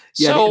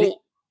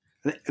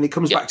it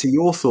comes back to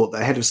your thought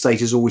that a head of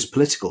state is always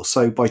political.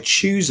 So by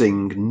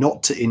choosing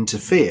not to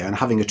interfere and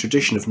having a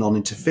tradition of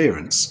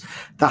non-interference,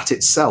 that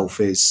itself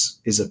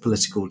is a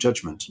political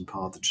judgment and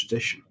part of the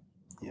tradition.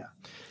 Yeah.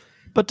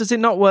 But does it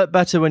not work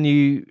better when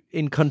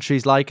in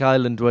countries like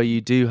Ireland, where you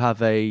do have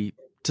to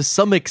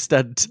some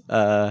extent,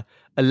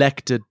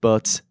 elected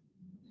but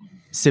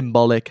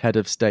symbolic head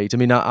of state? I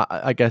mean,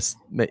 I guess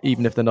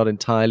even if they're not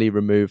entirely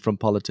removed from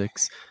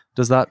politics,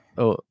 does that,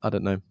 I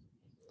don't know,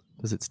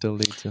 does it still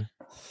lead to?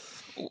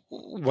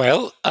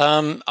 Well,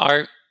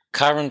 our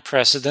current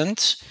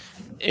president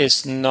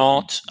is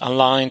not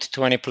aligned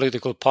to any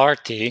political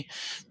party,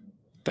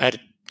 but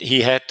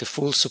he had the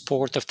full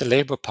support of the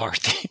Labour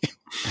Party.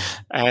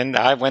 And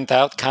I went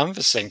out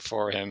canvassing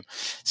for him.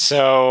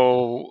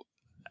 So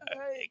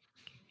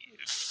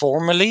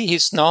formally,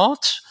 he's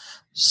not.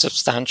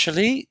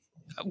 Substantially,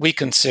 we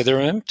consider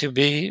him to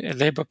be a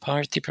Labour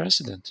Party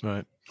president.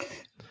 Right.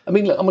 I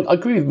mean, I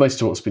agree with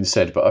most of what's been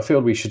said, but I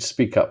feel we should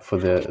speak up for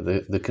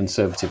the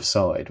conservative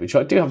side, which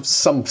I do have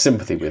some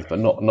sympathy with, but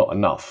not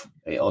enough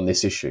on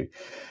this issue.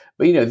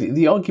 But,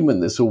 the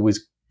argument that's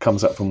always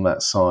comes up from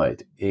that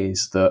side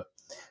is that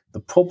the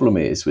problem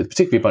is, with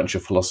particularly a bunch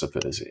of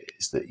philosophers,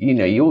 is that,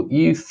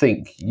 you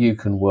think you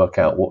can work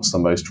out what's the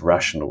most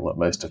rational and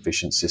most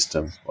efficient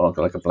system on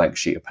like a blank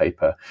sheet of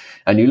paper.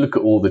 And you look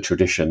at all the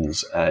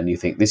traditions and you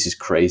think, this is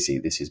crazy,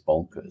 this is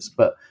bonkers.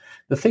 But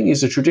the thing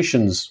is, the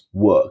traditions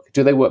work.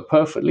 Do they work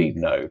perfectly?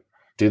 No.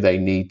 Do they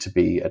need to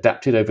be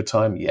adapted over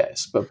time?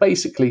 Yes. But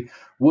basically,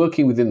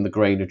 working within the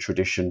grain of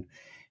tradition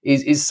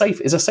is safe.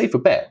 Is a safer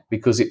bet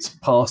because it's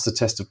passed the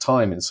test of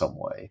time in some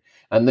way.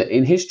 And that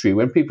in history,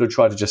 when people have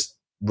tried to just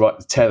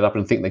tear it up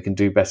and think they can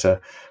do better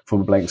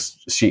from a blank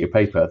sheet of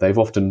paper, they've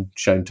often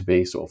shown to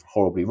be sort of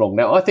horribly wrong.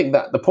 Now, I think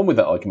that the problem with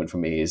that argument for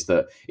me is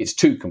that it's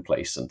too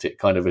complacent. It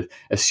kind of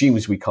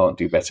assumes we can't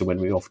do better when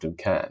we often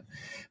can.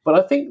 But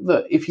I think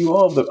that if you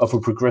are of a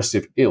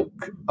progressive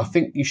ilk, I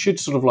think you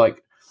should sort of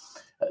like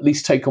at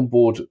least take on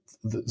board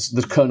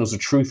the kernels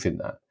of truth in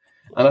that.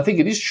 And I think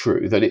it is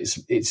true that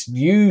it's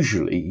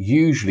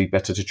usually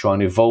better to try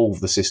and evolve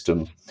the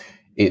system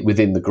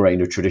within the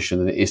grain of tradition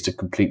than it is to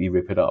completely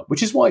rip it up,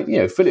 which is why,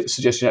 Philip's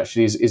suggestion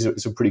actually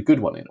is a pretty good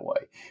one in a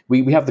way.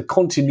 We have the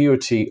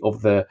continuity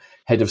of the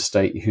head of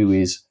state who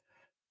is,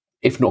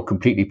 if not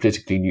completely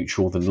politically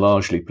neutral, then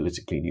largely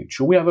politically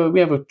neutral. We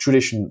have a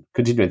tradition,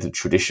 continuing the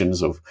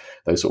traditions of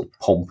those sort of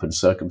pomp and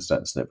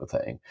circumstance and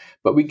everything,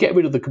 but we get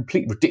rid of the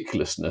complete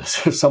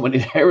ridiculousness of someone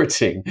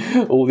inheriting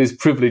all this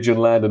privilege and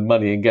land and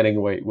money and getting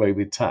away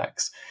with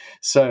tax.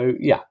 So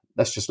yeah,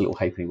 that's just a little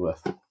halfpenny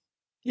worth.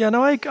 Yeah,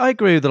 no, I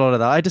agree with a lot of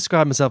that. I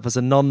describe myself as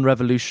a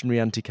non-revolutionary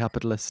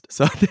anti-capitalist.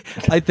 So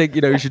I think,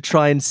 we should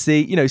try and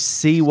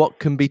see what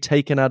can be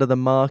taken out of the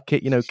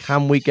market.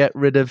 Can we get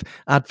rid of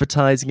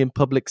advertising in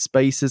public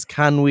spaces?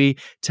 Can we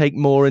take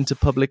more into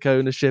public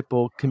ownership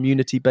or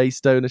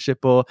community-based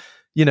ownership? Or,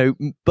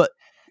 but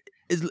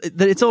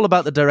it's all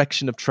about the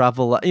direction of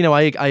travel.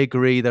 I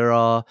agree there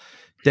are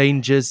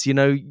dangers. You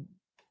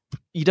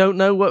don't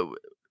know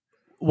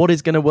what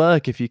is going to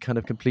work if you kind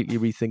of completely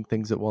rethink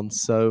things at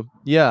once. So,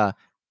 yeah.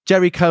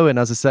 Jerry Cohen,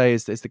 as I say,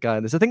 is the guy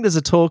in this. I think there's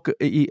a talk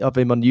of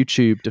him on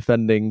YouTube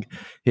defending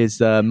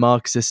his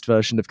Marxist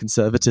version of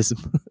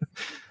conservatism.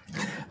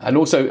 And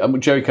also,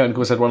 Jerry Cohen, of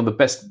course, had one of the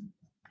best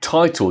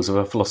titles of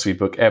a philosophy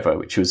book ever,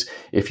 which was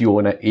 "If You're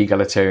an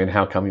Egalitarian,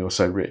 How Come You're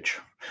So Rich?"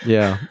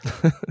 Yeah.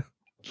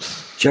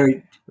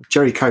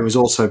 Jerry Cohen was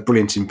also a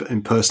brilliant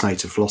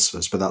impersonator of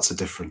philosophers, but that's a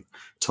different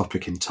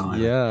topic in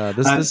time. Yeah,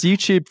 there's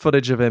YouTube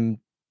footage of him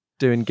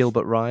doing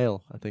Gilbert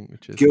Ryle, I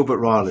think. Gilbert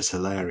Ryle is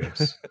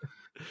hilarious.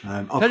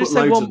 I'll put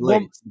loads of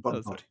links.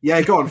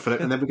 Yeah, go on,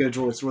 Philip, and then we're going to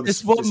draw this.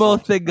 It's one more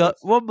thing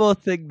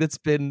that's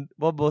been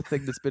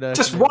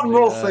just one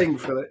more thing,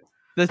 Philip.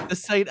 The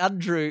Saint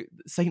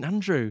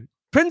Andrew,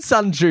 Prince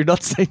Andrew,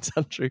 not Saint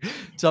Andrew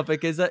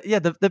topic is that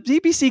the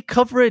BBC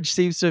coverage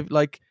seems to have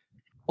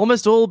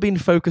almost all been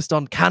focused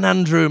on, can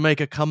Andrew make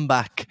a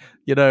comeback?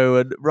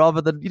 And rather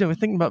than, we're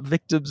thinking about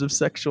victims of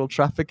sexual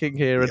trafficking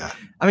here. And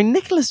I mean,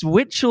 Nicholas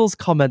Witchell's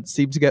comments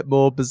seem to get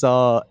more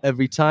bizarre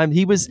every time.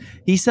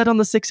 He said on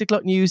the 6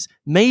 o'clock news,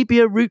 maybe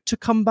a route to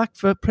comeback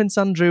for Prince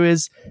Andrew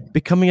is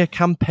becoming a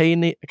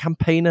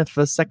campaigner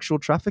for sexual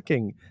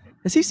trafficking.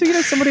 It seems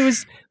to somebody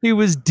who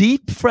was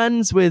deep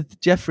friends with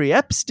Jeffrey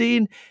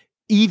Epstein,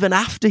 even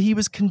after he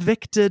was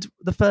convicted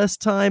the first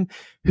time,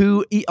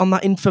 who on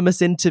that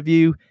infamous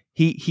interview,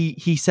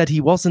 he said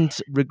he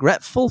wasn't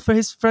regretful for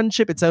his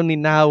friendship. It's only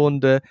now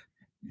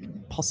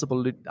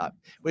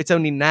it's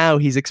only now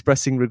he's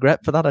expressing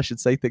regret for that. I should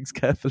say things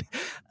carefully.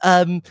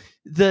 That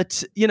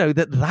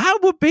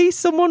would be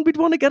someone we'd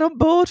want to get on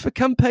board for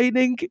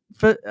campaigning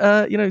for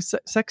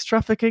sex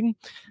trafficking.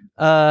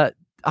 I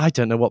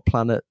don't know what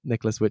planet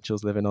Nicholas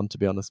Witchell's living on, to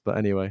be honest. But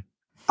anyway.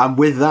 And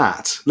with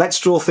that, let's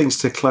draw things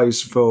to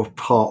close for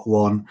part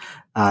one.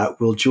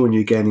 We'll join you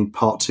again in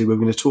part two. We're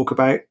going to talk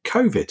about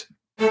COVID.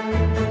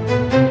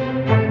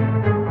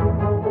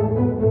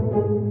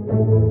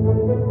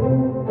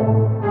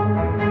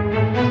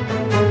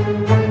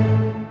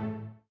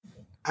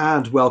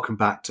 And welcome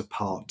back to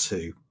part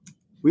two.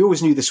 We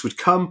always knew this would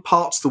come.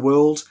 Parts of the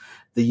world,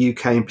 the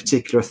UK in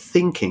particular, are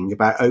thinking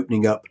about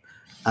opening up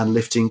and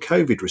lifting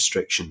COVID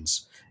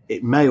restrictions.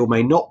 It may or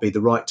may not be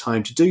the right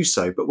time to do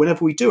so, but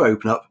whenever we do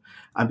open up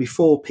and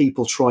before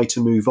people try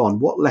to move on,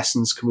 what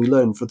lessons can we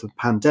learn from the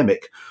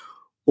pandemic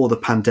or the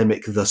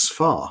pandemic thus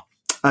far?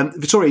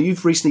 Vittorio,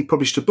 you've recently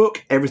published a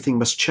book, Everything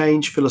Must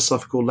Change,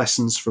 Philosophical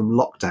Lessons from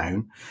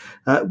Lockdown.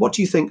 What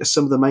do you think are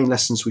some of the main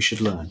lessons we should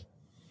learn?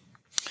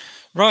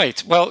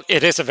 Right. Well,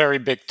 it is a very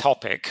big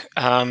topic.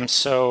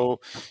 So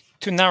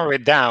to narrow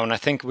it down, I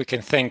think we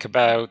can think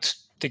about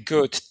the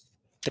good,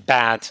 the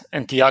bad,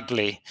 and the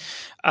ugly.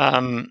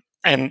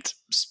 And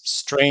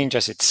strange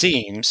as it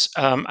seems,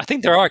 I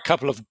think there are a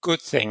couple of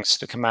good things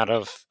to come out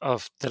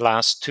of the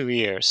last 2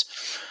 years.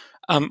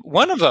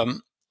 One of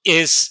them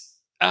is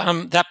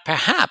that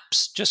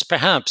perhaps, just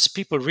perhaps,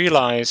 people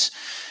realize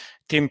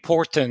the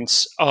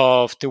importance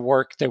of the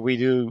work that we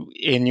do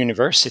in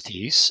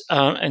universities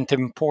and the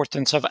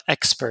importance of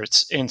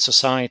experts in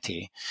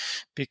society.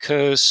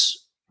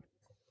 Because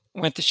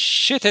when the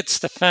shit hits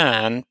the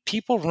fan,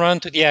 people run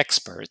to the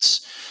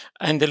experts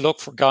and they look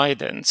for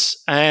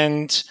guidance.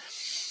 And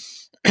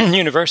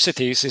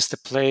universities is the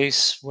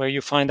place where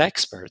you find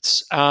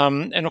experts.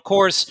 And of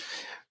course,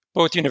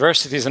 both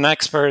universities and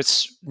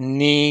experts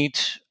need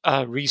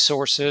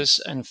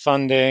resources and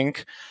funding.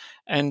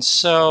 And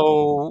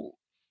so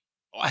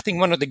I think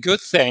one of the good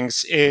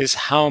things is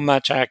how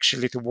much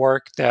actually the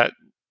work that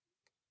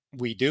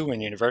we do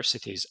in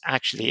universities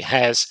actually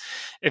has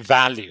a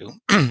value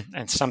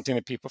and something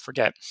that people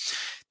forget.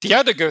 The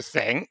other good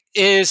thing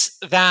is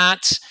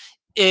that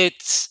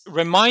it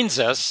reminds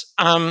us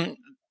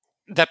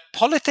that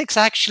politics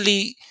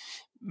actually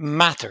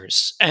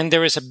matters. And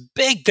there is a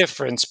big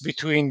difference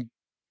between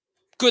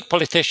good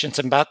politicians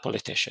and bad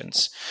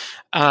politicians.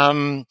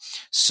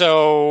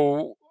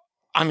 So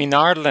I'm in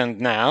Ireland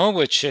now,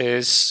 which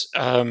is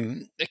a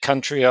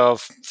country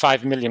of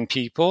 5 million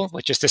people,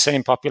 which is the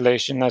same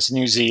population as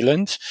New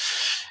Zealand.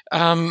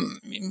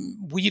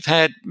 We've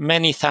had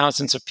many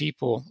thousands of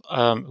people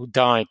who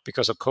died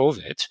because of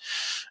COVID.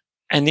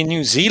 And in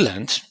New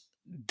Zealand,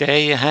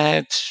 they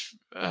had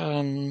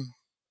a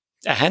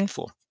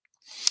handful.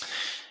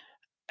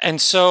 And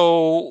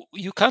so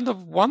you kind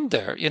of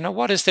wonder,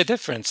 what is the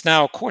difference?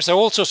 Now, of course, there are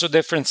all sorts of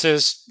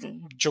differences,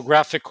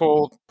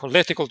 geographical,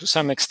 political to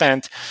some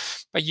extent.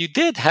 But you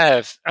did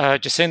have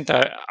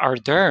Jacinda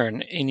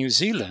Ardern in New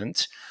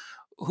Zealand,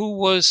 who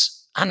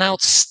was an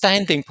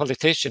outstanding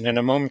politician in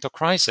a moment of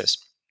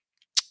crisis.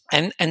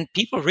 And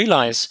people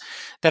realize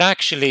that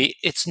actually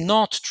it's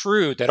not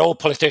true that all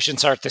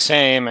politicians are the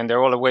same and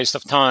they're all a waste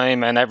of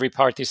time and every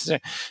party is the same.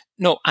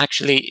 No,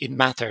 actually it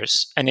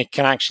matters, and it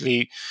can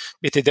actually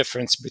be the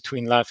difference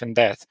between life and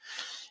death.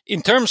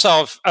 In terms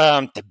of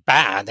the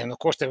bad, and of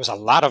course there was a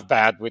lot of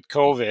bad with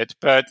COVID,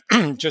 but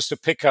just to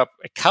pick up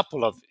a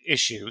couple of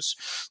issues,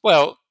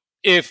 well,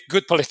 if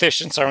good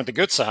politicians are on the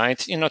good side,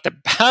 the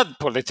bad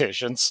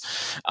politicians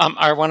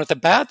are one of the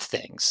bad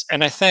things.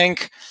 And I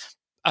think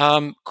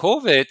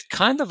COVID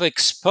kind of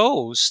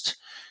exposed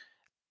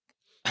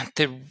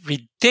the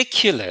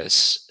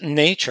ridiculous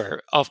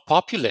nature of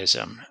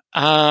populism.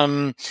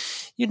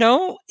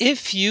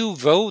 If you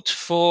vote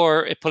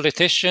for a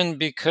politician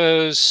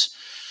because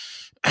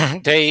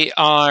they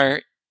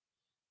are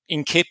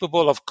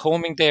incapable of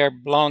combing their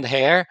blonde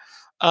hair,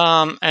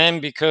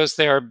 and because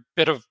they're a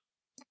bit of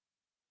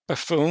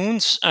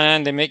buffoons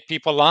and they make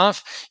people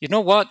laugh, you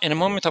know what? In a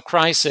moment of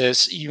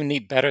crisis, you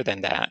need better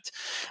than that.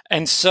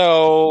 And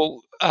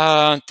so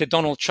the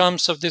Donald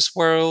Trumps of this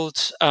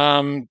world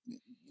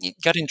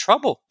got in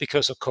trouble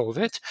because of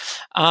COVID.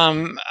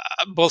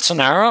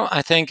 Bolsonaro,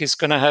 I think, is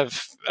going to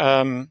have,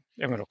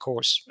 of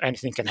course,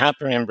 anything can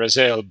happen in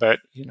Brazil, but,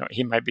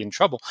 he might be in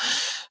trouble.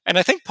 And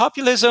I think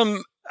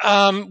populism,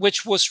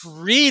 which was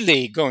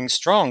really going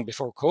strong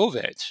before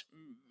COVID,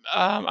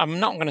 I'm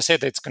not going to say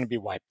that it's going to be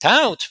wiped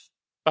out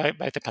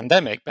by the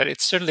pandemic, but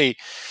it's certainly,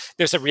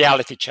 there's a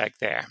reality check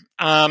there.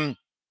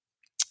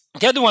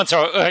 The other ones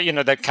are,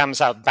 that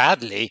comes out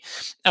badly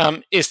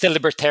is the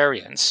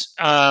libertarians.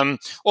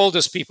 All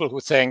those people who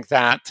think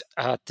that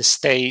the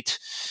state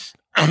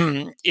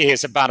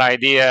is a bad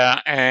idea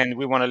and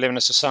we want to live in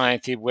a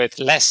society with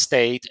less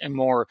state and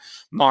more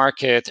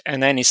market,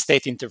 and any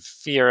state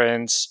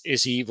interference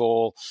is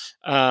evil,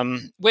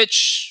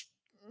 which,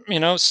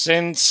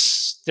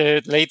 since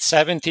the late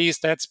 70s,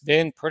 that's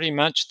been pretty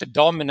much the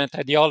dominant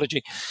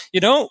ideology.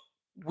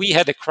 We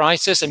had a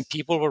crisis and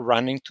people were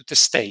running to the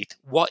state.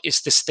 What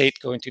is the state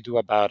going to do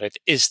about it?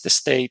 Is the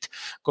state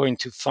going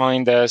to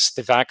find us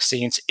the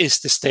vaccines? Is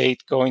the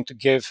state going to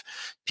give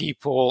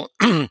people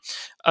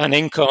an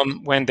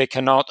income when they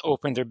cannot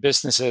open their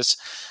businesses?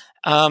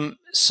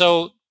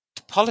 So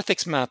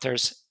politics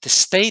matters, the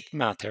state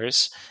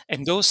matters,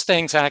 and those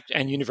things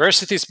and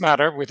universities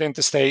matter within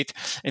the state,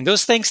 and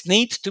those things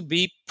need to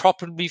be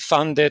properly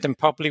funded and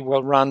properly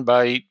well run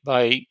by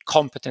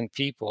competent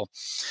people.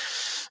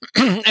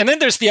 And then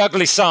there's the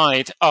ugly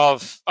side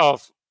of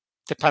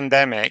the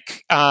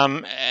pandemic.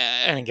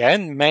 And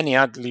again, many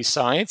ugly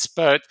sides,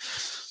 but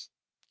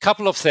a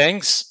couple of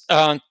things.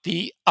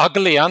 The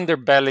ugly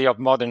underbelly of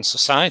modern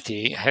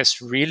society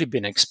has really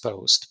been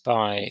exposed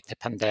by the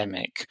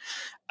pandemic.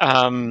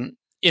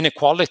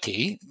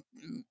 Inequality,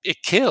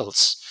 it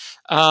kills.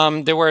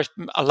 There were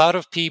a lot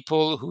of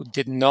people who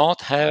did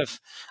not have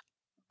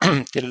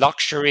the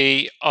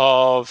luxury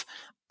of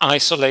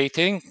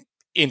isolating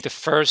in the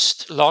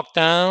first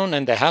lockdown,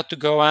 and they had to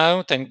go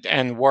out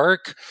and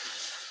work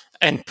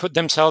and put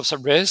themselves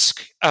at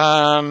risk.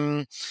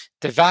 The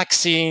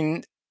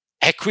vaccine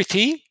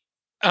equity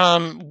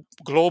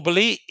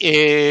globally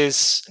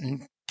is,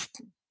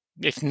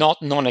 if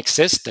not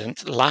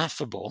non-existent,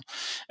 laughable.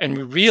 And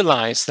we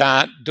realize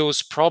that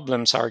those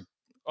problems are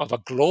of a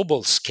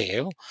global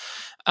scale.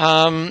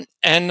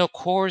 And of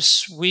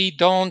course, we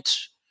don't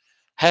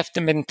have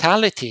the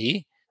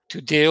mentality to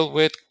deal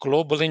with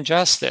global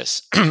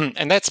injustice.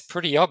 And that's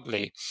pretty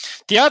ugly.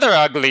 The other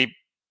ugly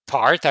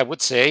part, I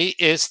would say,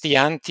 is the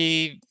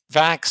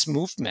anti-vax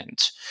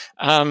movement.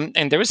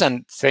 And there is,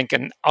 I think,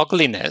 an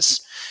ugliness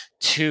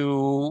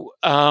to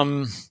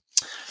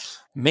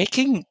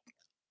making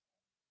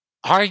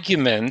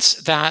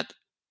arguments that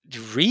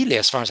really,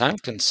 as far as I'm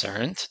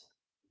concerned,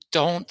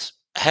 don't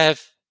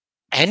have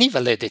any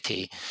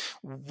validity.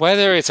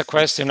 Whether it's a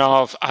question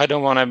of, I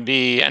don't want to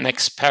be an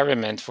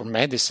experiment for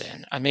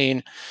medicine. I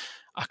mean,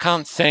 I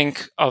can't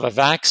think of a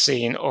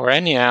vaccine or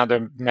any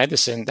other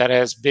medicine that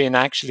has been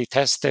actually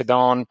tested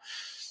on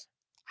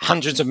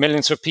hundreds of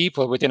millions of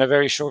people within a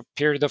very short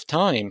period of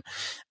time.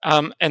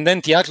 And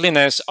then the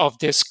ugliness of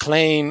this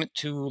claim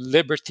to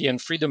liberty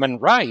and freedom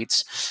and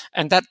rights,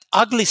 and that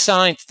ugly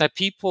side that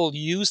people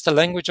use the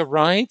language of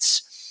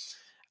rights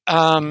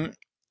in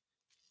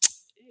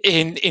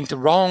the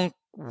wrong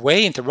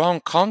way, in the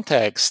wrong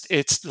context.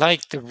 It's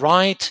like the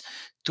right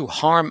to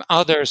harm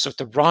others or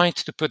the right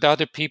to put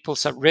other people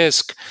at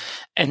risk,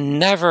 and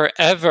never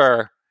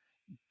ever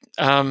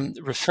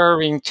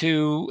referring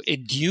to a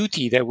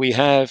duty that we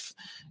have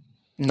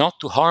not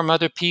to harm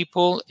other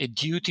people, a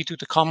duty to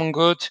the common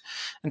good.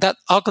 And that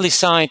ugly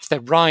side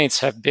that rights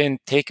have been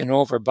taken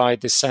over by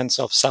this sense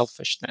of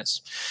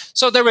selfishness.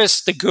 So there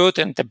is the good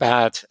and the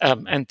bad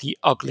and the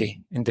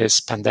ugly in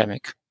this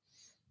pandemic.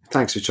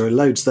 Thanks, Vittorio.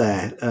 Loads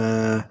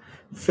there.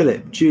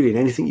 Philip, Julian,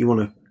 anything you want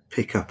to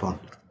pick up on?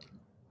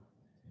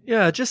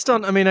 Yeah, just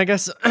on, I mean, I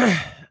guess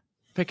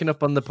picking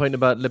up on the point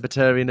about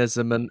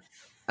libertarianism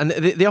and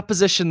the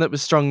opposition that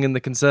was strong in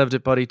the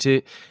Conservative Party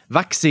to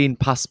vaccine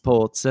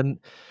passports. And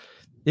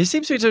it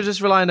seems to me to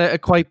just rely on a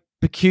quite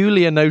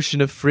peculiar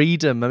notion of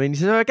freedom. I mean,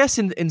 so I guess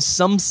in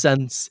some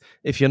sense,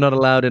 if you're not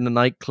allowed in a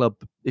nightclub,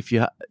 if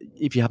you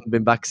haven't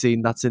been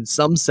vaccinated, that's in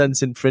some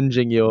sense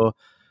infringing your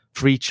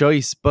free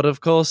choice. But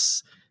of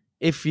course,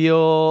 if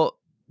you're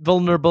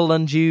vulnerable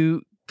and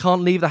you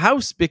can't leave the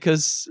house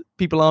because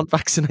people aren't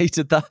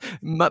vaccinated, that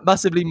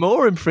massively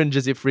more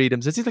infringes your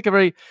freedoms. It seems like a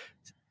very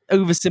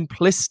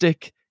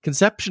oversimplistic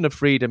conception of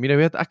freedom. You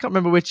know, I can't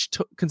remember which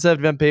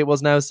Conservative MP it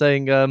was now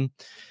saying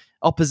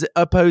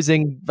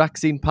opposing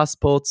vaccine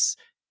passports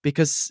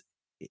because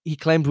he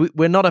claimed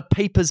we're not a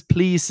papers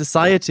please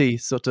society,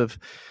 sort of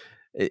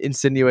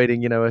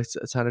insinuating, you know, a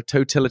kind of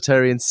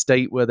totalitarian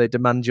state where they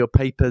demand your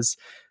papers.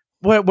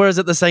 Whereas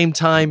at the same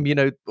time, you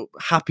know,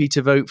 happy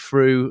to vote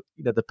through,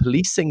 you know, the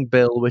policing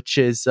bill, which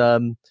is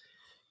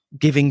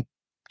giving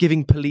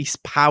police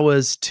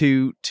powers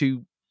to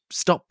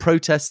stop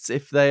protests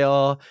if they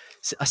are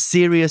a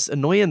serious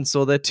annoyance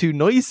or they're too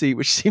noisy,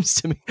 which seems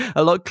to me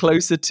a lot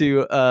closer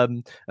to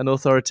an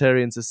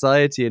authoritarian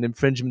society and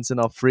infringements in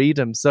our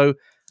freedom. So,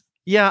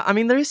 yeah, I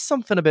mean, there is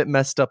something a bit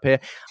messed up here.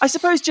 I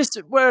suppose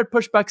just where I'd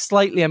push back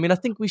slightly, I mean, I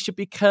think we should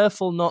be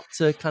careful not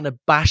to kind of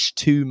bash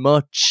too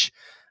much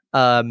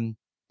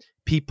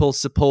people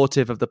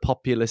supportive of the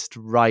populist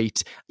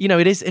right. You know,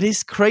 it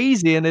is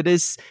crazy, and it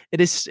is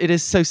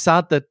so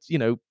sad that, you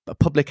know, a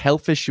public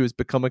health issue has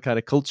become a kind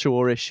of culture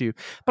war issue.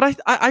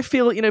 But I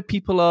feel, you know,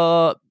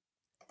 people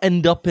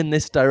end up in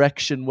this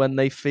direction when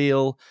they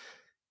feel,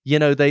 you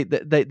know, they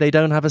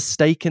don't have a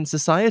stake in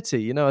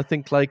society. You know, I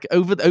think like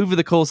over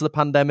the course of the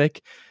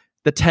pandemic,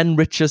 the 10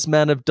 richest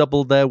men have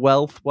doubled their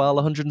wealth while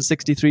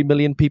 163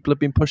 million people have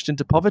been pushed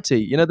into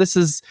poverty. You know, this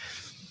is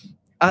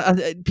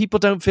people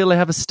don't feel they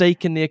have a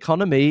stake in the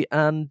economy,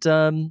 and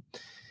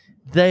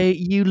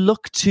you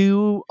look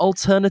to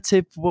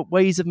alternative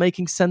ways of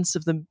making sense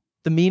of the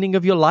meaning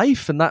of your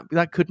life, and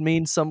that could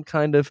mean some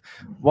kind of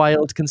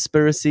wild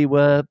conspiracy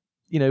where,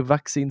 you know,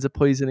 vaccines are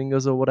poisoning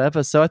us or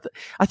whatever. So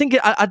I think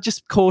I'm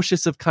just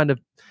cautious of kind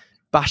of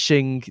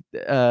bashing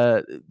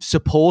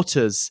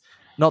supporters,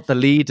 not the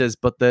leaders,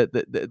 but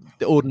the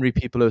ordinary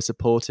people who are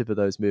supportive of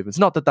those movements.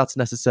 Not that that's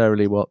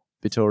necessarily what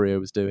Vittorio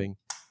was doing.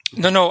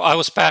 No, I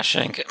was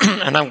bashing,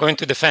 and I'm going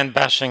to defend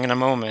bashing in a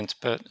moment.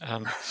 But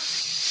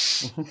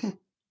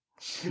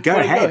go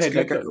ahead.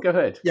 Go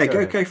ahead. Yeah,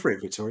 go for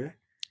it, Vittorio.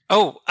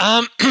 Oh,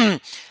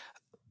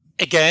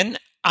 again,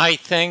 I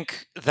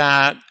think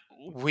that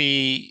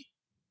we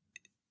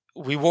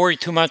worry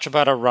too much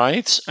about our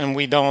rights, and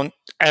we don't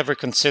ever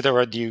consider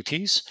our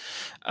duties.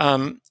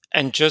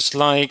 And just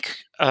like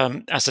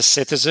as a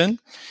citizen,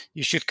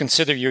 you should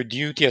consider your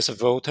duty as a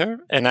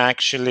voter and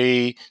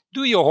actually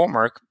do your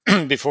homework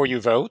before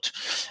you vote.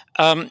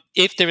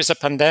 If there is a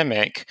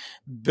pandemic,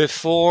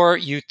 before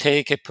you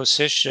take a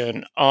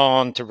position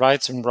on the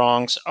rights and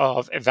wrongs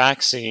of a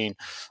vaccine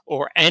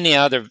or any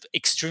other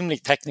extremely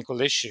technical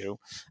issue,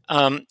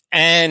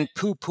 and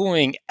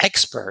poo-pooing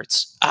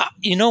experts,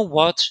 you know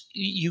what?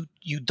 You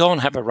don't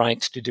have a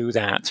right to do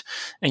that,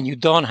 and you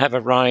don't have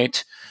a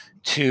right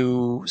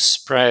to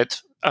spread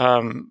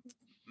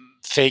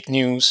fake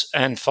news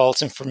and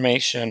false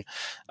information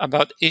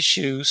about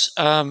issues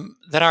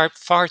that are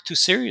far too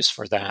serious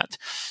for that.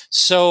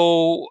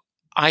 So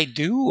I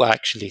do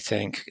actually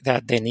think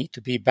that they need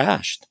to be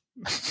bashed.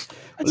 I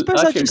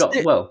suppose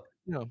go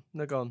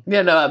on.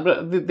 Yeah, no,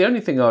 but the only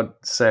thing I'd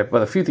say,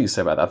 well, a few things to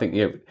say about that.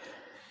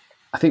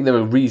 I think there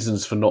are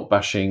reasons for not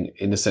bashing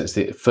in the sense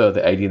that it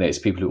further alienates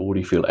people who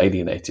already feel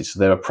alienated. So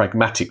there are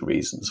pragmatic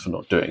reasons for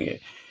not doing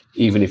it.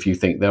 even if you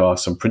think there are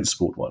some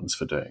principled ones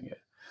for doing it.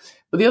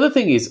 But the other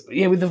thing is,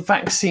 with the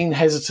vaccine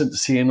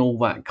hesitancy and all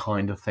that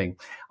kind of thing,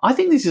 I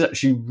think this is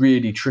actually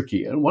really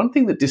tricky. And one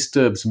thing that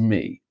disturbs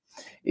me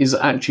is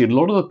actually a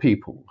lot of the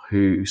people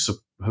who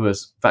are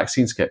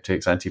vaccine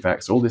skeptics,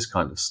 anti-vax, all this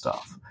kind of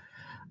stuff,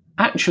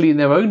 actually, in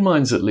their own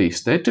minds at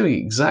least, they're doing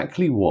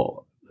exactly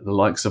what the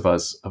likes of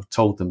us have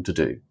told them to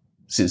do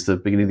since the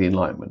beginning of the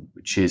Enlightenment,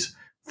 which is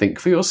think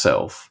for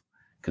yourself,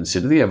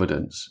 consider the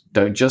evidence,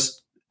 don't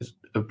just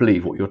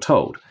believe what you're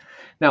told.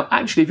 Now,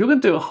 actually, if you're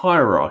going to do a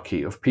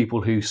hierarchy of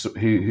people who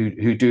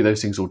do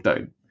those things or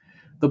don't,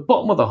 the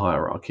bottom of the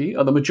hierarchy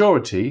are the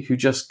majority who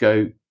just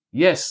go,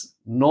 yes,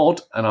 nod,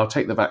 and I'll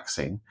take the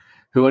vaccine,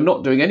 who are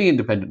not doing any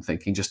independent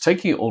thinking, just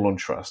taking it all on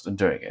trust and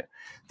doing it.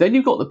 Then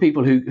you've got the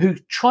people who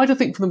try to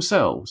think for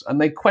themselves, and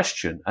they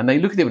question, and they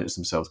look at the evidence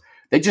themselves.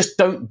 They just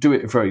don't do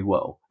it very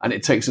well, and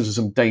it takes them to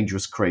some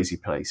dangerous, crazy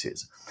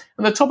places.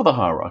 And the top of the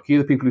hierarchy are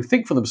the people who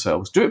think for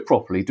themselves, do it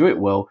properly, do it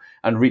well,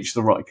 and reach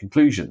the right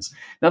conclusions.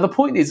 Now, the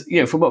point is,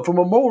 from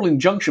a moral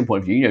injunction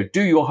point of view,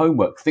 do your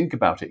homework, think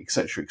about it,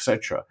 etc.,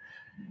 etc.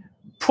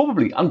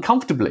 Probably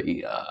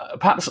uncomfortably,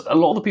 perhaps a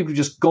lot of the people who've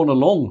just gone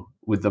along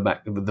with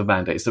the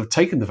mandates that have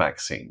taken the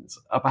vaccines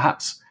are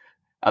perhaps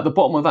at the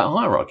bottom of that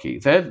hierarchy.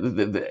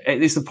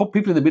 It's the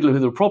people in the middle who are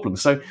the problem.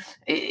 So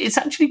it's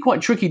actually quite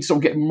tricky to sort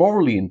of get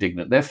morally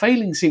indignant. Their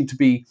failings seem to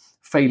be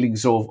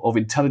failings of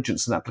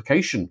intelligence and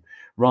application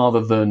rather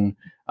than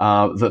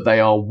that they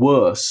are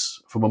worse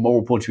from a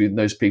moral point of view than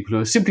those people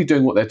who are simply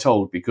doing what they're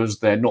told because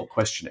they're not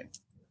questioning.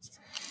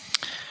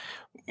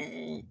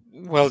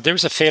 Well,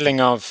 there's a feeling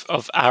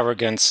of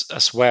arrogance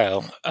as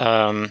well.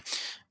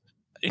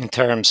 In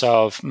terms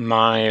of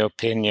my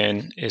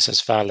opinion is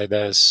as valid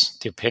as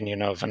the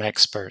opinion of an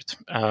expert.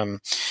 And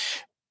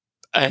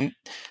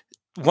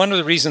one of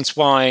the reasons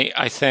why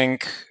I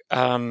think,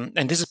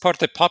 and this is part of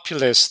the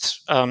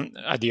populist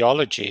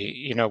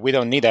ideology, we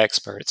don't need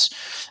experts,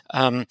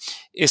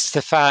 is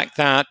the fact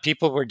that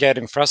people were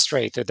getting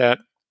frustrated that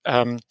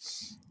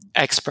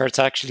experts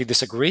actually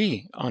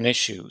disagree on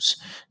issues.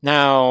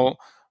 Now,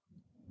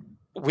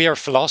 we are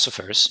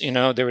philosophers,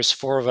 there is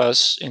 4 of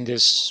us in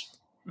this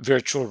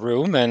virtual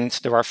room, and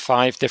there are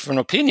 5 different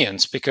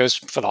opinions because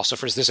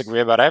philosophers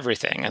disagree about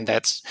everything, and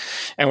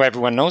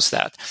everyone knows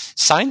that.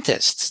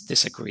 Scientists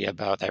disagree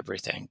about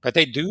everything, but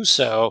they do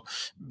so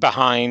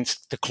behind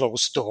the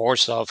closed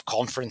doors of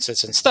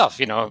conferences and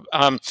stuff,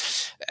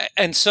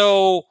 and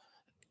so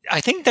I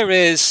think there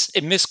is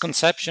a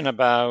misconception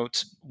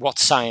about what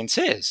science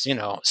is.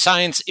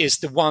 Science is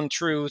the one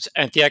truth,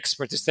 and the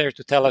expert is there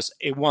to tell us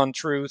a one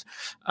truth.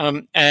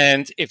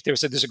 And if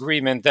there's a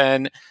disagreement,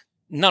 then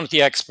none of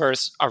the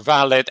experts are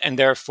valid, and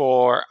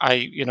therefore,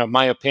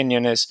 my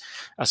opinion is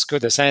as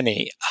good as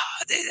any.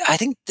 I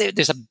think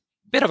there's a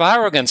bit of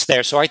arrogance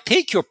there. So I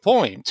take your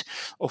point.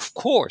 Of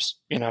course,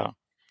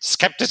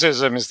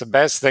 skepticism is the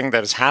best thing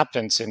that has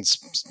happened since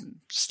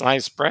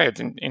sliced bread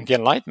in the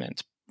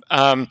Enlightenment.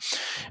 And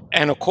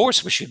of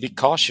course, we should be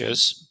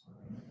cautious,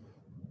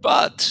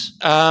 but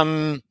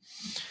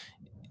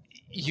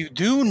you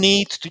do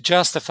need to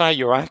justify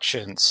your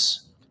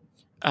actions,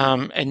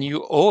 and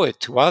you owe it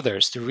to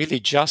others to really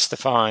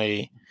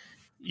justify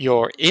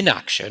your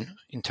inaction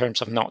in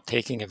terms of not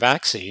taking a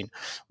vaccine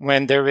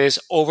when there is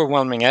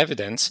overwhelming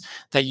evidence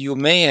that you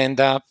may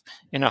end up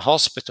in a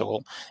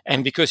hospital.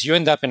 And because you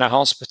end up in a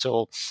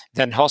hospital,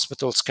 then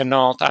hospitals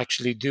cannot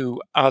actually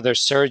do other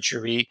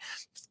surgery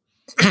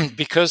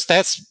because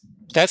that's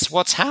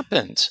what's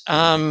happened.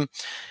 Can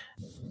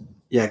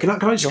I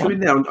just come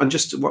in there on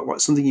just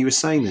what something you were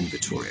saying then,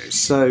 Vittorio?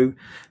 So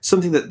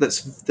something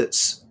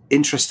that's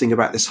interesting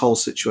about this whole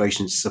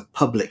situation is a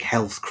public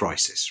health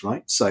crisis,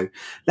 right? So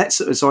I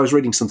was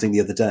reading something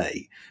the other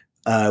day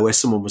where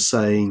someone was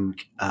saying,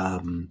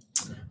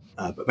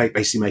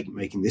 basically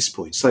making this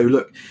point. So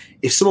look,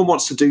 if someone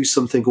wants to do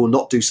something or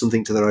not do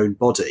something to their own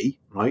body,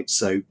 right?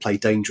 So play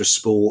dangerous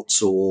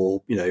sports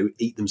or,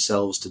 eat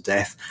themselves to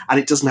death, and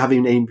it doesn't have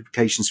any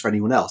implications for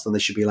anyone else, then they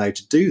should be allowed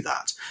to do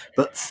that.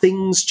 But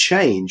things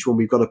change when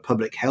we've got a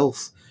public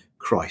health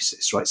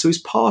crisis, right? So is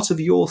part of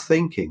your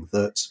thinking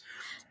that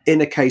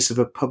in a case of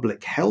a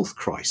public health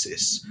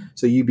crisis,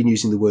 so you've been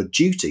using the word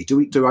duty,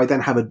 do I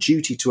then have a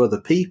duty to other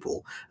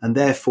people, and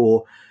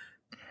therefore,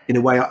 in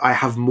a way, I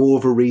have more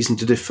of a reason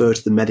to defer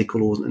to the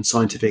medical and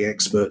scientific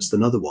experts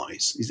than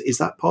otherwise? Is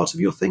that part of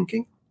your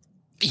thinking?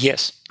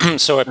 Yes.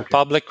 So a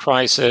public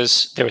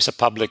crisis, there is a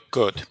public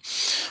good,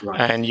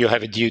 right, and you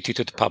have a duty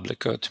to the public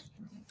good.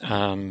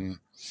 And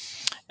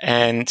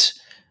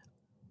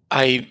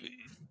I'm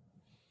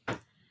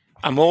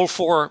all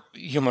for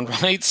human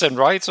rights and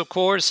rights, of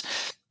course,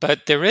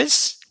 but there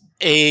is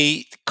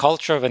a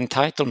culture of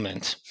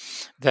entitlement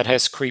that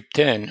has creeped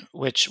in,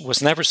 which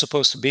was never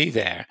supposed to be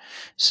there.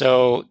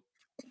 So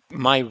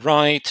my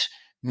right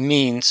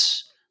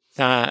means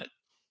that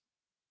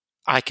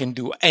I can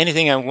do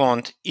anything I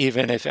want,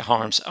 even if it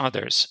harms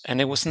others.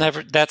 And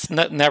that's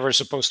never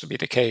supposed to be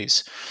the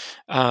case.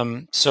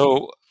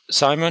 So,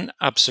 Simon,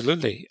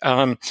 absolutely.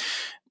 The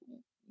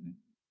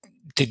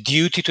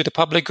duty to the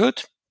public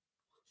good?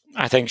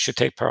 I think, should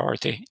take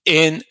priority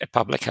in a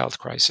public health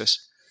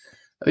crisis.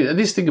 I mean,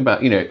 this thing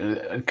about,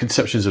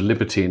 conceptions of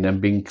liberty and them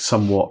being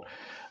somewhat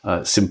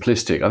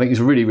simplistic, I think is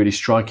a really, really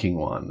striking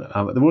one.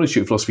 At the Royal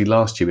Institute of Philosophy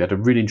last year, we had a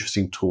really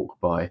interesting talk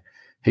by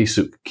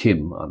Hae-suk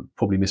Kim, I'm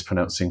probably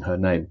mispronouncing her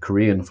name,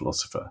 Korean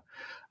philosopher,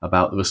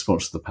 about the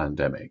response to the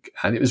pandemic.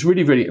 And it was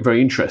really, really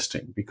very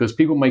interesting because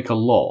people make a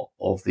lot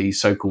of the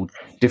so-called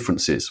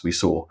differences we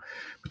saw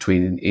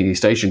between in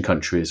East Asian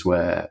countries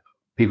where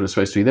people are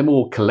supposed to be, they're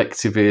more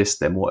collectivist,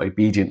 they're more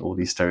obedient, all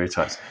these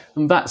stereotypes.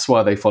 And that's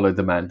why they followed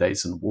the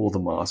mandates and wore the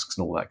masks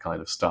and all that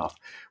kind of stuff.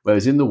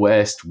 Whereas in the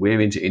West,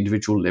 we're into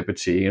individual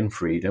liberty and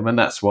freedom, and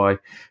that's why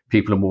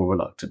people are more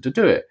reluctant to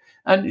do it.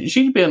 And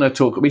she'd be on a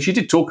talk, she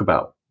did talk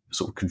about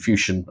sort of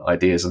Confucian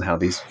ideas and how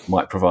these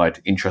might provide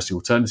interesting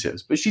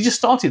alternatives. But she just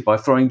started by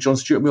throwing John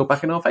Stuart Mill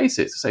back in our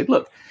faces to say,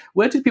 look,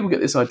 where did people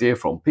get this idea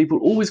from? People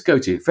always go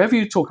to, if ever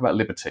you talk about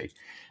liberty,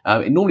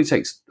 it normally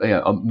takes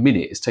a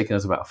minute, it's taken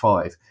us about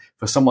 5,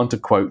 for someone to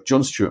quote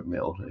John Stuart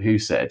Mill, who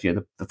said,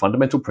 the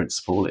fundamental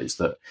principle is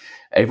that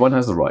everyone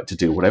has the right to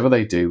do whatever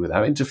they do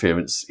without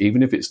interference,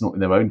 even if it's not in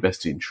their own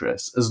best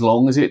interests, as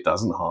long as it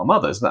doesn't harm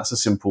others. And that's a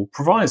simple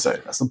proviso.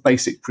 That's the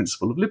basic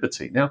principle of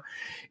liberty. Now,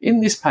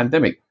 in this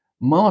pandemic,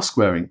 mask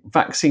wearing,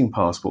 vaccine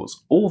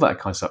passports, all that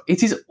kind of stuff,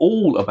 it is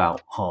all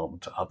about harm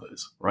to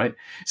others, right?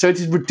 So it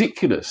is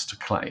ridiculous to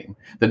claim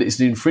that it's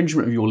an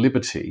infringement of your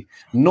liberty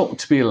not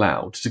to be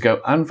allowed to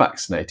go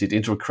unvaccinated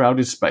into a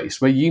crowded space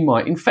where you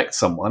might infect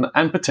someone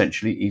and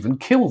potentially even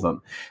kill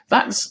them.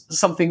 That's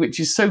something which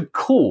is so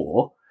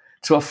core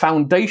to a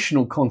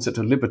foundational concept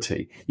of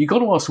liberty. You've got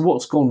to ask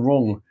what's gone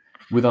wrong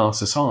with our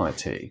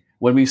society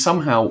when we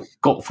somehow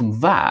got from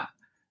that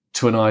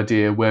to an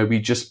idea where we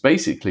just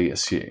basically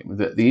assume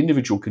that the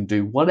individual can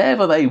do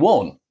whatever they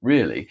want,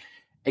 really,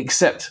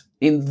 except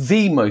in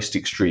the most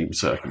extreme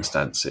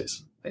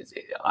circumstances. And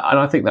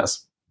I think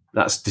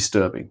that's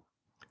disturbing.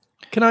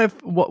 Can I have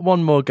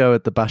one more go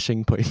at the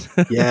bashing point?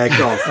 Yeah,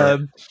 go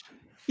on.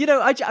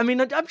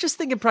 I'm just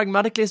thinking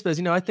pragmatically, I suppose.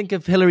 I think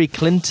of Hillary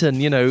Clinton,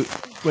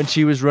 when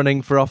she was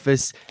running for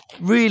office,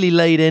 really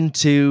laid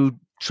into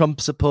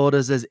Trump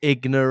supporters as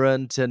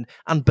ignorant and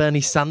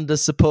Bernie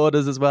Sanders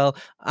supporters as well.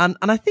 And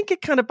I think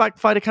it kind of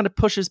backfired. It kind of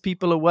pushes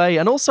people away.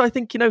 And also I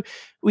think,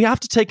 we have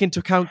to take into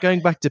account, going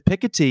back to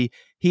Piketty,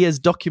 he has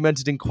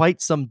documented in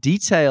quite some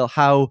detail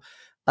how,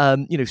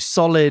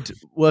 solid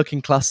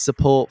working class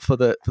support for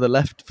the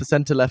left, for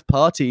centre left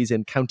parties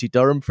in County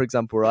Durham, for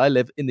example, where I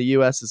live, in the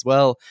US as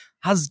well,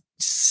 has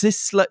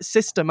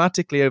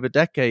systematically over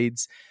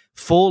decades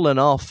fallen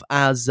off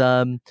as,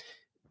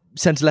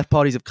 centre-left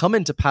parties have come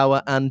into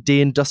power and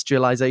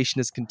deindustrialization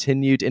has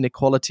continued,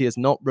 inequality has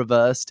not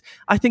reversed.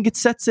 I think it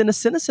sets in a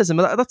cynicism.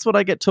 That's what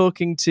I get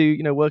talking to,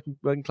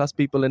 working class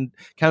people in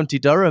County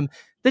Durham.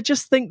 They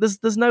just think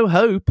there's no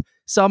hope,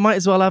 so I might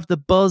as well have the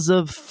buzz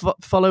of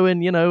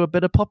following, a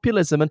bit of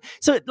populism. And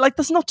so,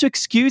 that's not to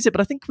excuse it,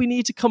 but I think we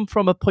need to come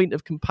from a point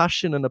of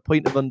compassion and a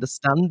point of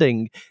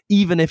understanding,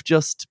 even if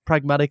just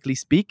pragmatically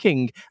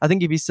speaking. I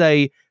think if you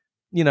say,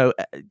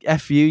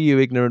 F you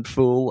ignorant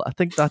fool, I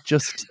think that's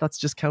just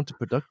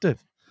counterproductive.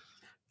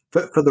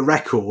 For the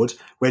record,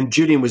 when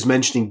Julian was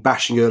mentioning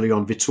bashing early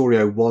on,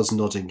 Vittorio was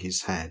nodding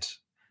his head,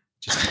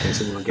 just in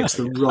case anyone gets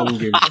the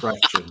wrong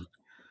impression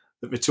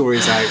that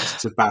Vittorio's out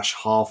to bash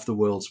half the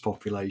world's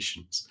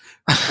populations.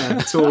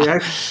 Vittorio?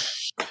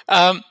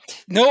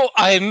 No,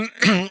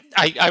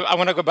 I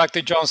want to go back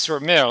to John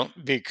Stuart Mill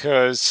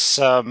because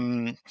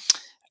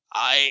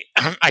I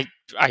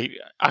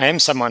am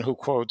someone who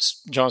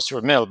quotes John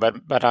Stuart Mill,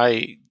 but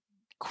I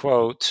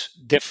quote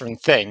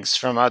different things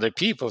from other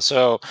people.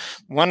 So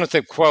one of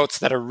the quotes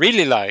that I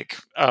really like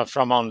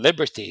from On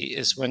Liberty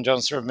is when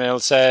John Stuart Mill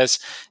says,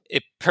 "A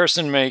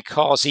person may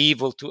cause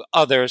evil to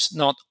others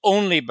not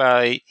only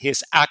by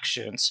his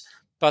actions,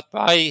 but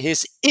by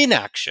his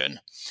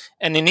inaction.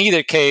 And in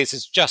either case,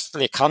 is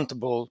justly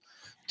accountable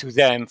to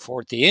them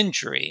for the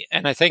injury."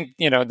 And I think,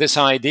 this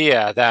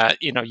idea that,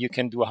 you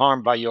can do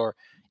harm by your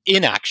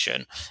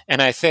inaction.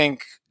 And I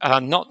think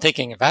not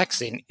taking a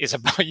vaccine is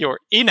about your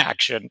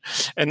inaction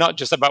and not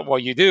just about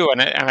what you do.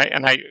 And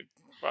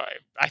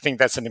I think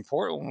that's an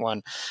important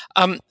one.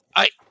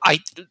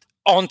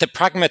 On the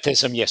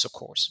pragmatism, yes, of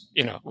course,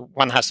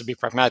 one has to be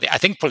pragmatic. I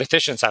think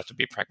politicians have to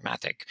be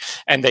pragmatic,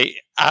 and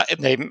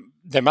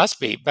they must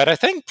be. But I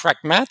think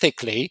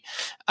pragmatically,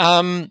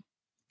 there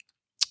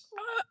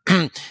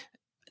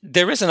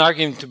is an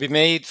argument to be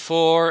made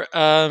for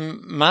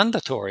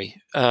mandatory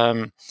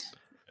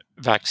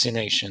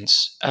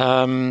vaccinations.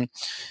 And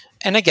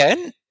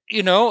again,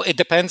 it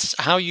depends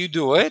how you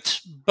do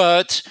it.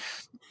 But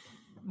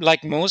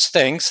like most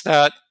things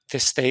that the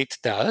state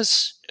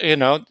does,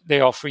 they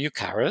offer you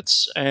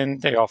carrots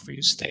and they offer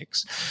you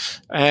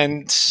sticks,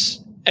 and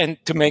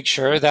to make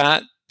sure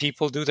that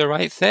people do the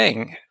right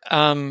thing.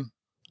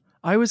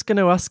 I was going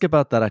to ask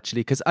about that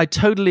actually, because I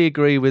totally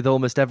agree with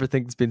almost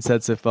everything that's been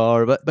said so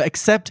far, but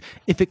except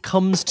if it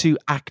comes to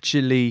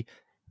actually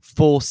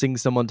forcing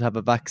someone to have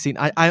a vaccine,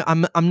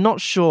 I'm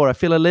not sure. I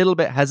feel a little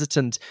bit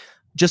hesitant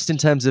just in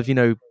terms of,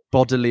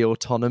 bodily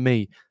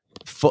autonomy.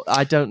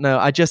 I don't know.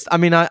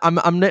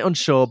 I'm not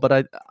unsure,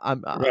 but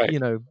I'm Right.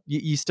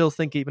 you still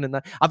think even in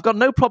that. I've got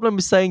no problem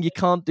with saying you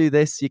can't do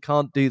this, you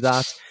can't do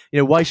that.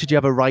 Why should you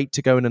have a right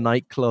to go in a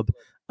nightclub?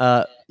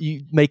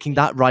 You making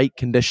that right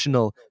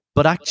conditional,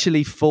 but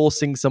actually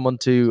forcing someone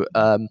to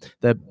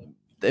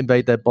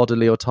invade their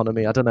bodily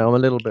autonomy. I don't know. I'm a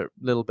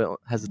little bit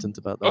hesitant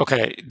about that.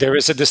 Okay, there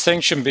is a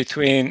distinction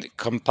between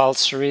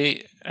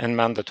compulsory and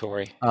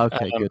mandatory.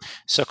 Okay, good.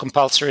 So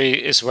compulsory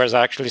is where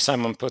actually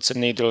someone puts a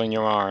needle in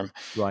your arm.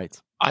 Right.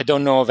 I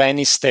don't know of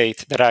any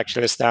state that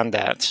actually has done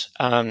that,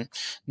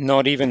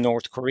 not even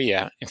North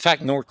Korea. In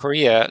fact, North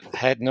Korea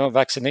had no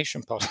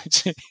vaccination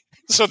policy.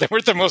 So they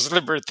were the most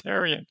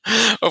libertarian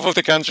of all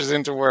the countries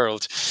in the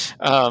world.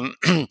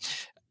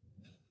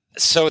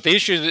 So the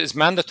issue is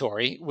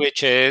mandatory,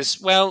 which is,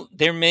 well,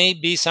 there may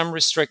be some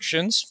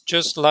restrictions,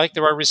 just like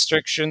there are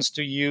restrictions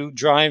to you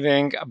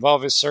driving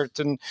above a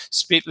certain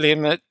speed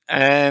limit,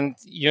 and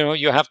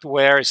you have to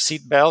wear a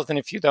seatbelt, and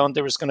if you don't,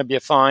 there is going to be a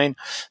fine.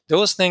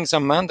 Those things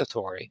are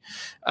mandatory.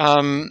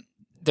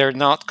 They're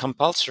not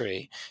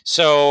compulsory.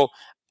 So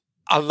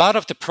a lot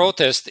of the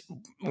protest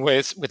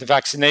with the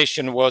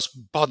vaccination was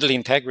bodily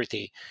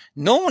integrity.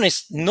 No one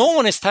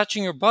is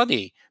touching your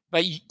body,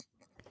 but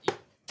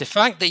the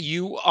fact that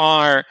you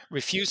are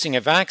refusing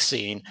a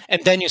vaccine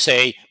and then you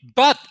say,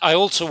 but I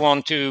also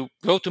want to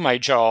go to my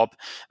job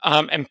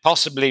and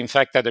possibly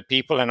infect other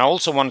people, and I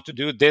also want to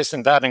do this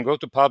and that and go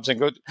to pubs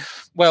and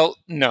well,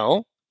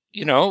 no,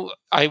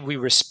 we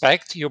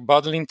respect your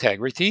bodily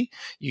integrity.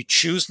 You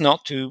choose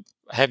not to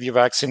have your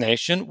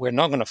vaccination. We're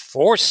not going to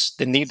force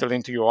the needle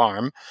into your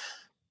arm.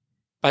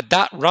 But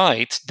that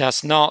right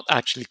does not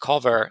actually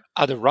cover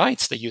other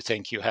rights that you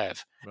think you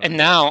have. Right. And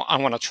now I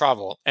want to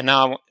travel. And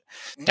now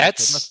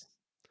that's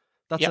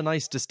a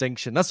nice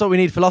distinction. That's what we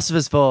need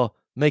philosophers for,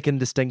 making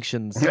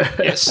distinctions.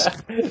 Yes.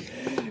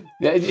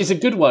 Yeah, it's a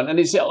good one. And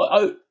it's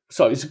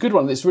a good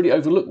one. It's a really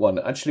overlooked one.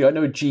 Actually, I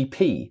know a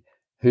GP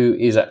who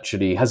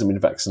hasn't been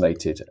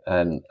vaccinated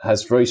and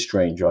has very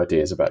strange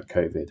ideas about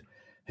COVID,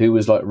 who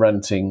was like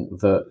ranting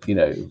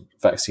that,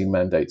 vaccine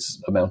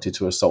mandates amounted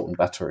to assault and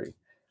battery.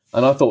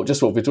 And I thought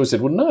just what Vittorio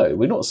said, well, no,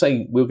 we're not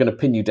saying we're going to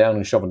pin you down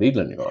and shove a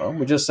needle in your arm.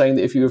 We're just saying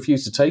that if you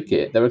refuse to take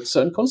it, there are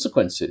certain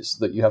consequences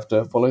that you have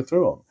to follow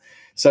through on.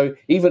 So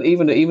even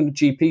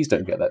GPs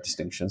don't get that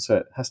distinction. So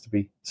it has to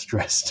be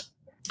stressed.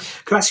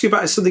 Can I ask you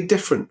about something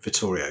different,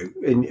 Vittorio?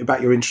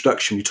 About your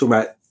introduction, you talk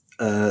about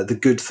the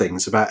good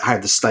things, about how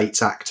the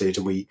state's acted,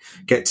 and we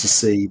get to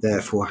see,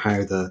 therefore,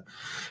 how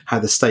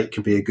the state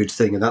can be a good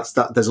thing. And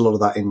there's a lot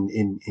of that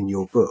in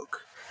your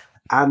book.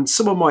 And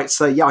someone might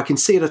say, yeah, I can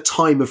see at a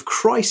time of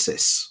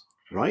crisis,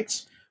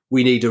 right?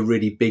 We need a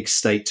really big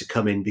state to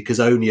come in because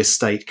only a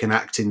state can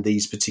act in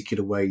these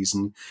particular ways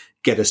and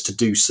get us to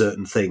do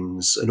certain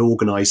things and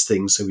organise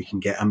things so we can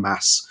get a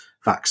mass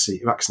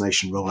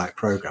vaccination rollout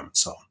programme and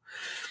so on.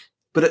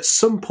 But at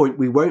some point,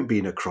 we won't be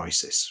in a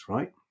crisis,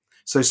 right?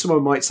 So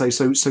someone might say,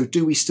 so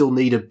do we still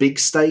need a big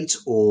state,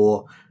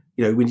 or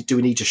do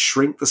we need to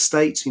shrink the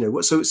state?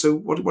 So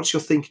what's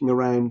your thinking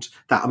around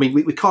that? I mean,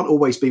 we can't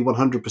always be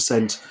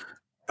 100%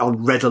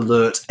 on red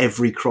alert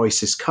every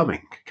crisis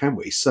coming, can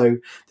we? So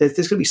there's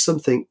going to be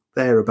something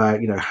there about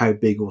how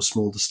big or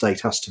small the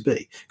state has to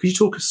be. Could you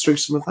talk us through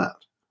some of that?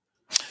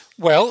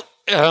 Well,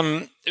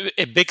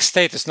 a big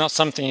state is not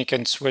something you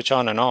can switch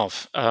on and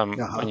off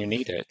when you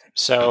need it.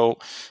 So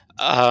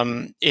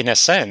in a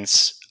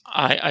sense,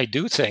 I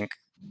do think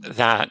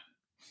that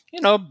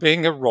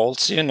being a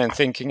Rawlsian and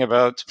thinking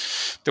about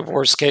the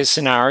worst case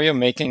scenario,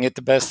 making it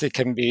the best it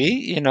can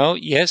be,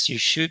 yes, you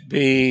should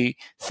be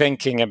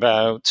thinking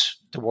about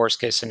the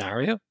worst case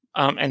scenario.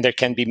 And there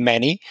can be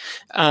many.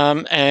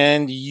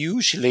 And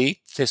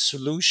usually the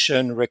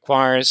solution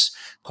requires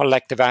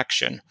collective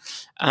action.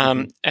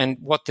 And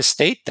what the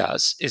state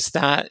does is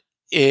that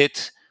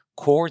it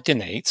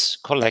coordinates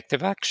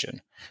collective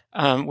action.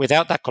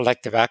 Without that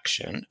collective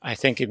action, I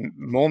think in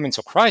moments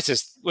of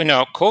crisis,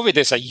 COVID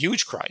is a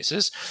huge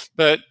crisis,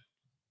 but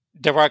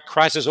there are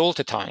crises all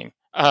the time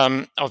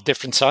of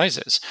different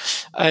sizes.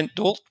 And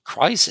all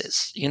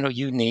crises,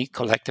 you need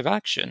collective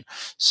action.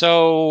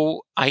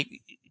 So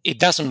it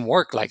doesn't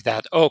work like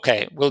that.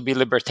 Okay, we'll be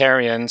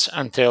libertarians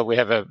until we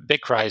have a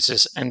big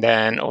crisis, and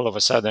then all of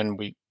a sudden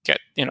we get,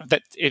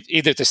 that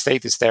either the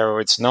state is there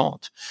or it's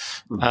not.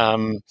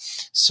 Mm-hmm.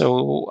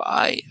 So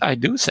I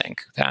do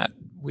think that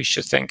we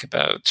should think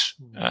about,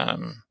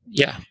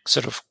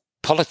 sort of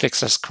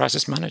politics as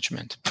crisis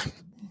management.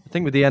 I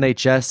think with the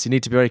NHS, you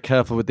need to be very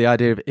careful with the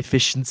idea of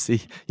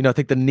efficiency. I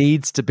think there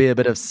needs to be a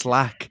bit of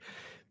slack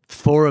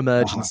for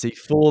emergency,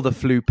 for the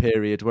flu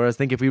period. Whereas I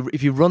think if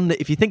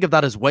you think of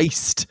that as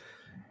waste,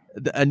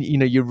 and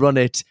you run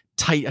it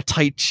a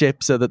tight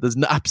ship so that there's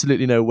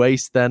absolutely no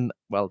waste, then,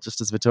 well,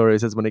 just as Vittorio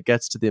says, when it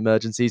gets to the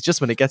emergencies,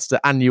 just when it gets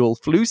to annual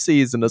flu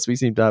season, as we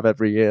seem to have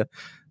every year,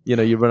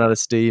 you run out of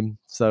steam.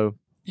 So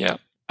yeah,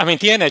 I mean,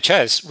 the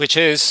NHS, which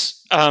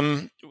is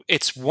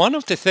it's one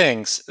of the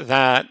things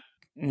that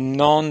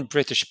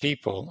non-British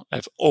people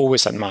have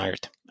always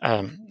admired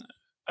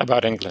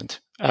about England.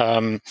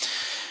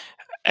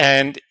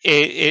 And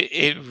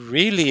it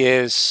really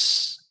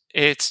is,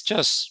 it's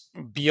just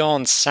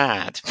beyond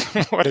sad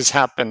what has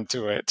happened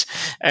to it,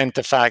 and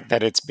the fact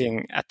that it's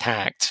being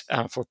attacked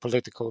for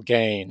political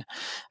gain.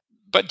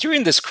 But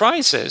during this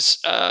crisis,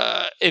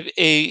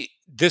 a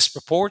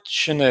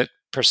disproportionate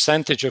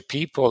percentage of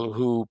people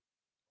who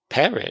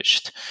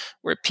perished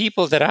were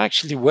people that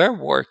actually were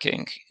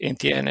working in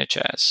the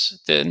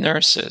NHS, the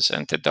nurses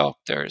and the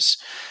doctors.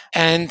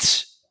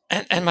 And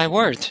my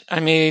word, I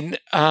mean,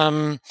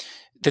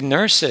 the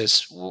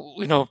nurses,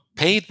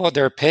 paid what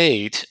they're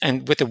paid,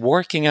 and with the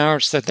working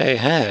hours that they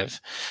have,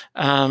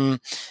 and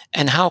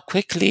how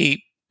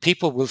quickly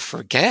people will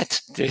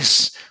forget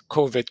this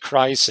COVID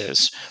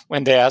crisis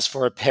when they ask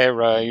for a pay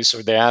rise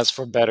or they ask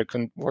for better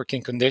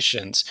working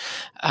conditions.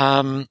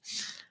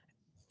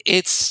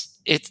 It's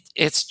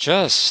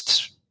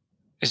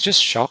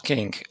just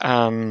shocking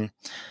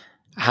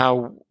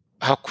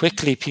how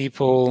quickly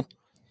people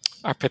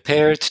are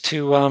prepared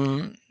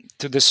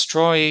to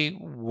destroy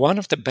one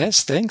of the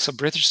best things of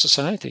British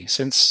society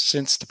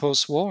since the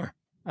post-war.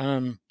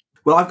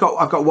 Well, I've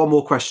got one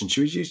more question.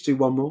 Should we just do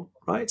one more?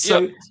 Right.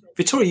 So, Yep.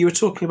 Vittorio, you were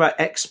talking about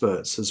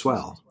experts as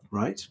well,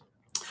 right?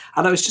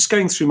 And I was just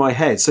going through my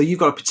head. So you've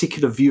got a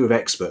particular view of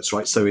experts,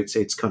 right? So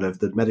it's kind of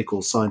the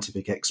medical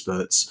scientific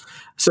experts,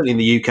 certainly in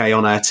the UK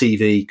on our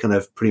TV, kind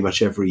of pretty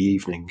much every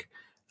evening,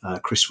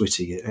 Chris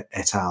Whitty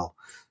et al.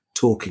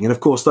 Talking. And of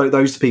course, those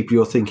are the people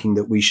you're thinking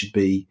that we should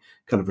be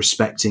kind of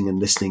respecting and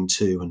listening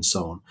to and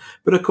so on.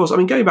 But of course, I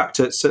mean, going back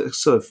to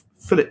sort of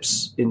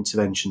Philip's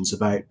interventions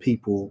about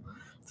people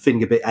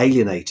feeling a bit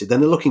alienated, then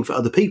they're looking for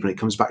other people, and it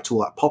comes back to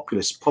all that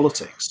populist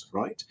politics,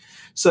 right?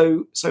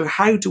 So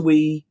how do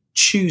we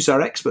choose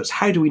our experts?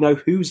 How do we know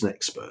who's an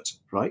expert,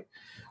 right?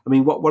 I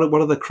mean, what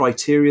are the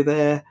criteria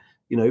there?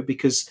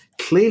 Because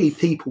clearly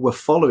people were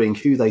following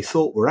who they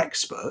thought were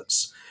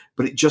experts,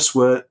 but it just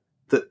weren't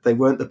that they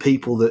weren't the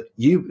people that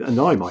you and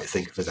I might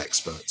think of as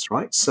experts,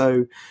 right?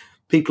 So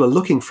people are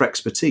looking for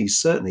expertise,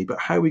 certainly, but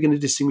how are we going to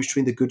distinguish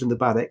between the good and the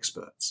bad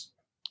experts?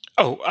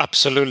 Oh,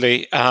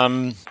 absolutely.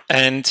 And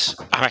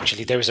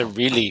actually, there is a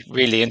really,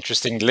 really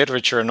interesting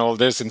literature in all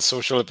this in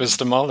social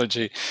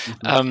epistemology.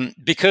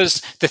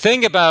 Because the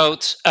thing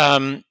about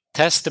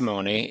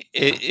testimony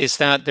is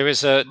that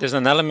there's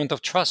an element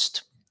of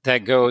trust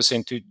that goes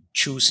into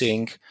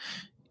choosing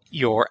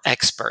your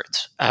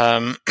expert.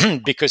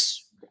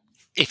 Because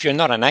if you're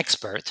not an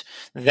expert,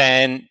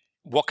 then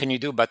what can you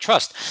do but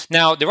trust?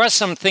 Now, there are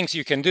some things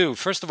you can do.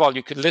 First of all,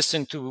 you could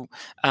listen to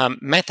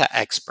meta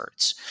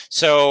experts.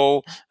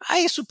 So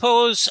I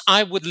suppose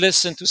I would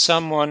listen to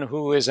someone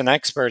who is an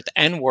expert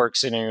and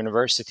works in a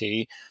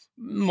university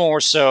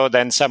more so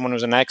than someone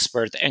who's an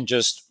expert and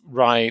just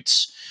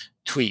writes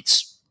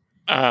tweets,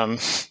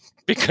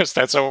 because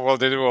that's all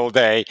they do all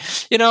day.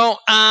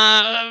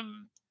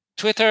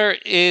 Twitter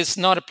is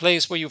not a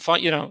place where you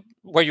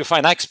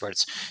find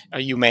experts.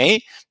 You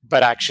may,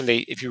 but actually,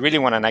 if you really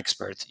want an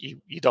expert,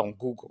 you don't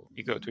Google.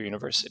 You go to a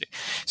university.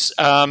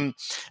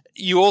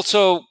 You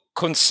also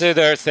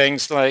consider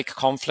things like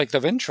conflict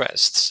of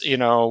interests.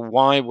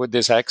 Why would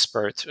this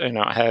expert,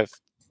 have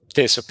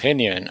this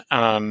opinion?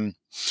 And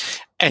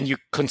you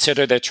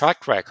consider their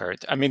track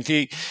record. I mean,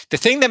 the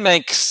thing that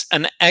makes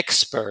an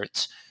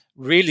expert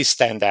really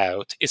stand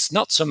out is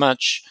not so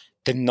much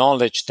the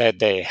knowledge that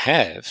they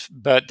have,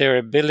 but their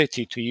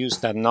ability to use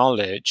that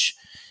knowledge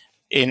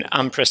in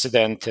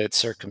unprecedented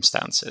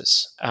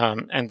circumstances.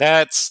 And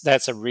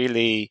that's a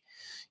really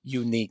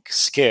unique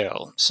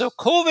skill. So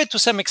COVID, to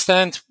some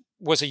extent,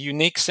 was a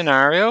unique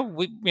scenario.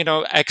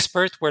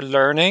 Experts were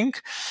learning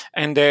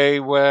and they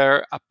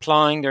were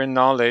applying their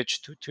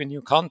knowledge to a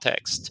new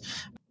context.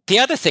 The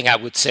other thing I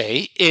would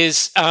say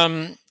is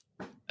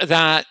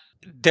that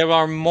there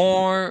are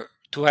more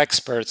to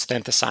experts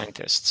than to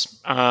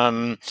scientists.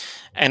 And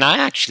I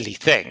actually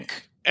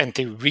think, and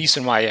the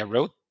reason why I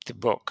wrote the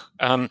book,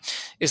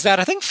 is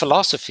that I think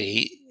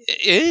philosophy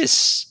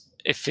is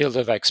a field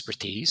of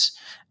expertise,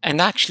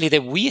 and actually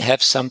that we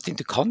have something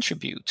to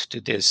contribute to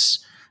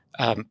this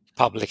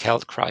public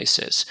health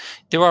crisis.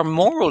 There are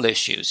moral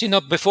issues.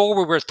 Before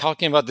we were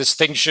talking about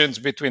distinctions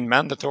between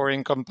mandatory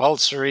and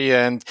compulsory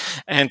and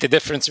the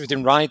difference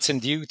between rights and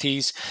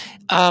duties.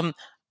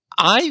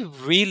 I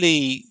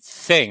really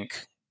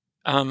think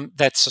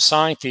that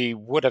society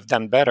would have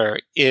done better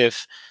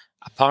if,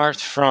 apart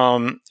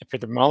from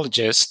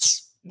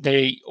epidemiologists,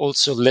 they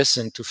also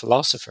listened to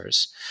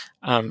philosophers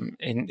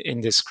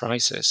in this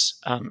crisis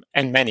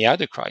and many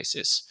other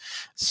crises.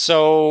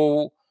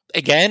 So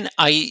again,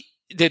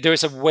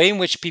 there's a way in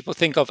which people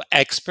think of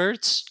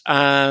experts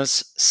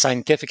as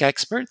scientific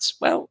experts.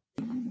 Well,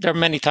 there are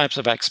many types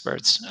of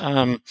experts.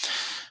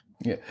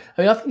 Yeah,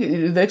 I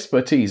think the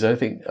expertise, I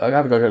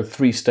have got a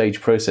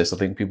 3-stage process I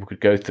think people could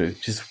go through,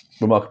 which is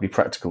remarkably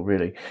practical,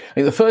 really. I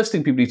think the first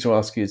thing people need to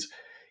ask is,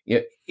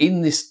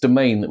 in this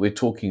domain that we're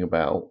talking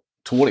about,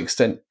 to what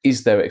extent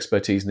is there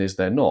expertise and is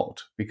there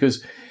not?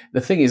 Because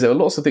the thing is, there are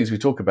lots of things we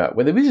talk about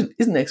where there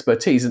isn't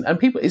expertise, and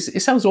people, it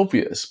sounds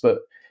obvious, but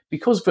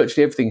because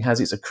virtually everything has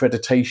its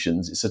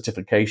accreditations, its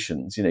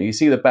certifications. You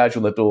see the badge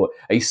on the door,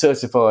 a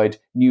certified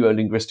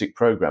neurolinguistic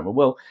programmer.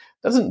 Well,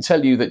 it doesn't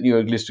tell you that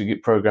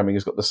neurolinguistic programming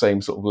has got the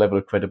same sort of level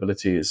of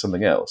credibility as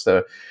something else.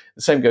 The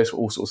same goes for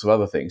all sorts of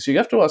other things. So you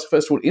have to ask,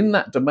 first of all, in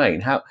that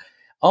domain,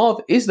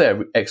 is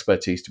there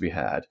expertise to be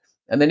had?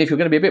 And then if you're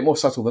going to be a bit more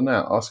subtle than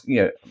that, ask,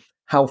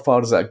 how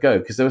far does that go?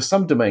 Because there are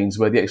some domains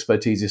where the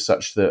expertise is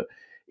such that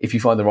if you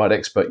find the right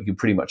expert, you can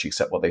pretty much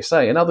accept what they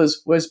say. And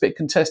others where it's a bit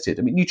contested.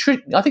 I mean,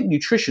 I think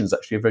nutrition is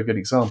actually a very good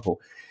example.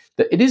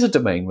 That it is a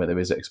domain where there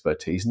is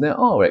expertise and there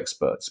are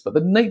experts, but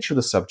the nature of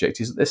the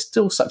subject is that there's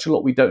still such a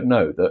lot we don't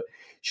know that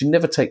you should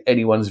never take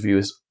anyone's view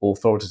as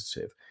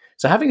authoritative.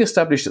 So having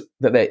established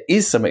that there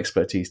is some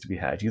expertise to be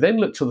had, you then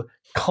look to the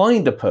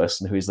kind of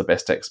person who is the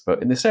best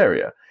expert in this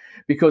area.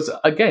 Because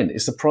again,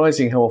 it's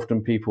surprising how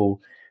often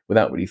people,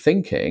 without really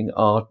thinking,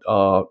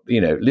 are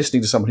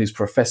listening to someone who's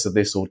professor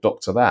this or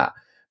doctor that,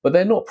 but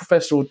they're not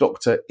professor or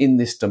doctor in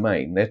this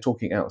domain. They're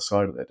talking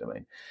outside of their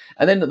domain.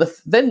 And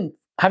then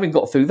having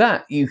got through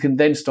that, you can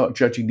then start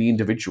judging the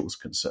individuals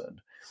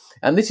concerned.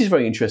 And this is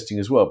very interesting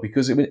as well,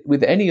 because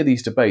with any of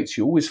these debates,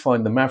 you always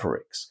find the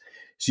mavericks.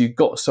 So you've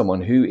got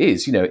someone who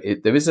is,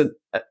 there is an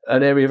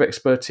area of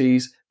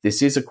expertise,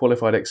 this is a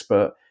qualified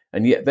expert,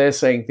 and yet they're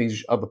saying things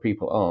which other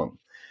people aren't.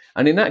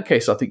 And in that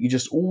case, I think you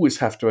just always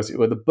have to, as it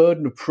were, the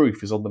burden of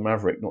proof is on the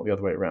maverick, not the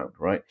other way around,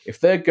 right?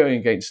 If they're going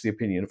against the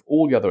opinion of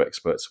all the other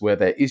experts where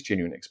there is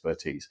genuine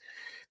expertise,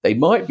 they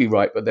might be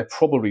right, but they're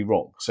probably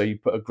wrong. So you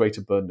put a greater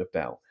burden of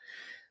doubt.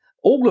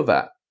 All of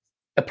that,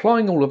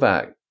 applying all of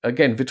that,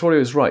 again, Vittorio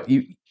is right.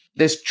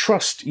 There's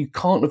trust. You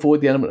can't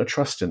avoid the element of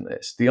trust in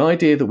this. The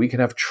idea that we can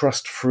have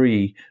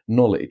trust-free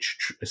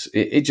knowledge,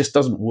 it just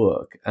doesn't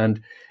work.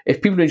 And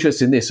if people are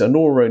interested in this,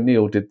 Honora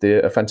O'Neill did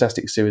a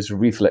fantastic series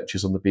of Reith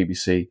lectures on the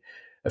BBC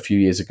a few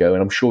years ago,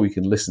 and I'm sure you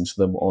can listen to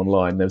them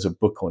online. There's a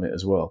book on it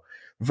as well.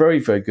 Very,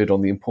 very good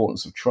on the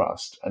importance of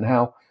trust and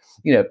how,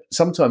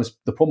 sometimes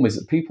the problem is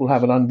that people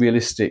have an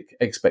unrealistic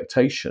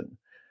expectation,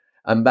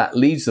 and that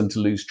leads them to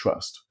lose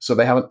trust. So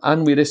they have an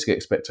unrealistic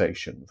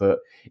expectation that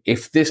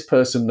if this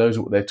person knows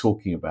what they're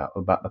talking about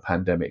the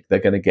pandemic, they're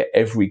going to get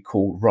every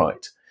call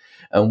right.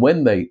 And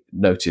when they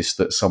notice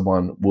that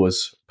someone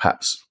was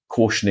perhaps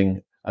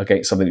cautioning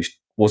against something which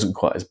wasn't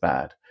quite as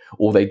bad,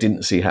 or they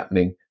didn't see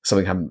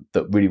something happen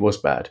that really was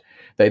bad,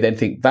 they then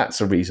think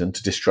that's a reason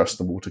to distrust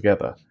them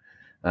altogether.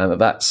 And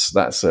that's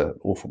an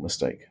awful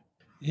mistake.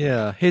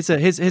 Yeah, here's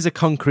a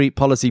concrete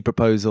policy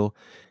proposal.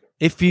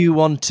 If you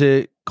want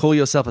to call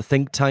yourself a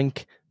think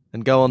tank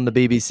and go on the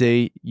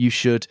BBC, you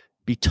should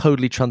be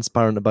totally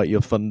transparent about your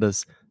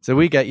funders. So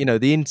we get,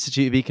 the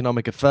Institute of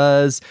Economic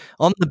Affairs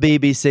on the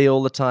BBC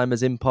all the time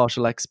as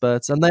impartial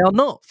experts, and they are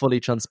not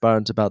fully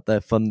transparent about their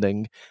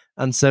funding.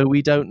 And so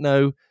we don't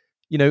know,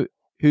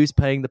 who's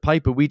paying the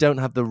piper. We don't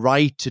have the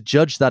right to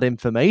judge that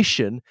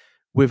information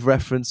with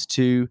reference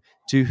to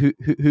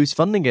who's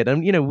funding it.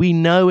 And, we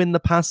know in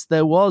the past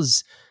there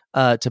was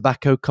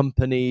tobacco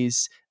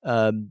companies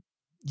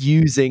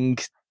using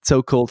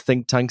so-called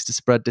think tanks to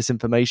spread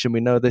disinformation. We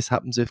know this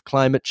happens with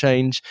climate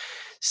change.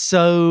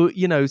 So,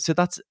 so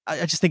that's,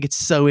 I just think it's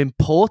so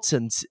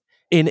important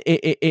in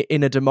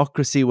a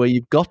democracy where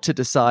you've got to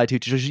decide who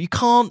to judge. You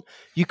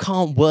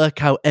can't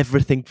work out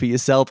everything for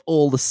yourself,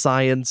 all the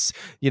science,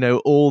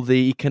 all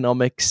the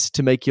economics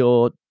to make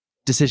your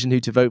decision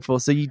who to vote for.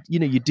 So, you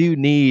do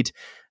need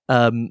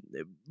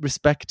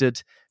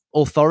respected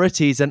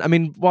authorities. And I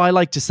mean, what I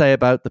like to say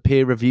about the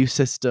peer review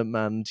system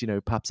and,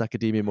 perhaps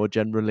academia more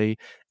generally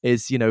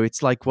is,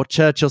 it's like what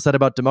Churchill said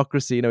about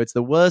democracy, it's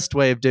the worst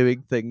way of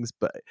doing things,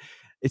 but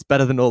it's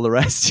better than all the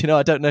rest.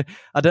 I don't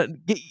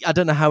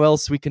know how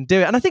else we can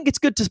do it. And I think it's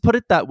good to put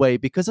it that way,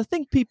 because I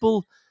think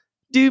people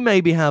do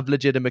maybe have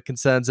legitimate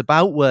concerns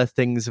about where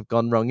things have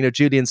gone wrong.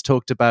 Julian's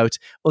talked about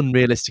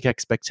unrealistic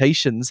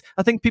expectations.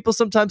 I think people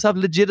sometimes have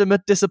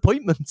legitimate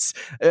disappointments,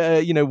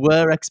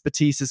 where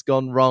expertise has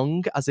gone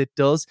wrong, as it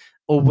does,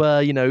 or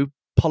where,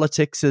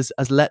 politics has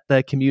let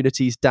their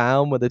communities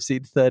down, where they've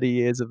seen 30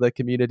 years of their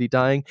community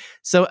dying.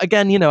 So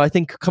again, I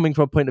think coming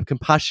from a point of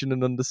compassion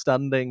and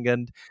understanding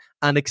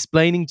and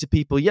explaining to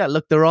people, yeah,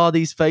 look, there are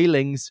these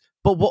failings,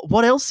 but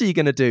what else are you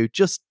going to do?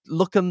 Just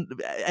look at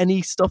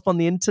any stuff on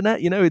the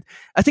internet?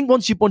 I think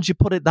once you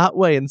put it that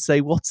way and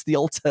say, what's the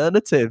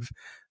alternative?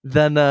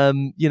 Then,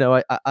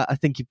 I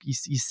think you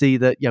see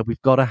that, yeah,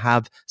 we've got to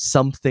have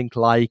something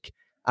like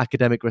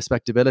academic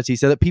respectability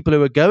so that people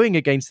who are going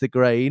against the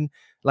grain,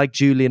 like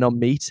Julian on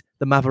meat,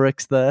 the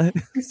mavericks there,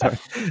 sorry,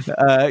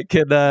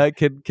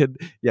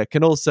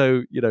 can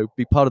also,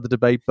 be part of the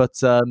debate.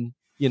 But,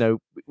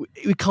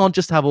 we can't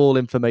just have all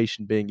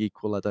information being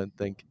equal, I don't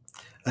think.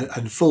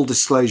 And full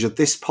disclosure,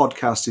 this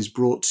podcast is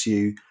brought to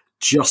you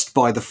just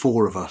by the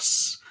four of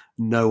us,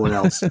 no one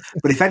else.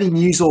 But if any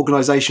news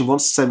organisation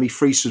wants to send me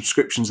free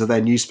subscriptions of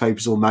their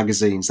newspapers or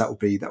magazines, that would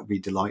be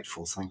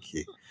delightful. Thank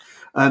you.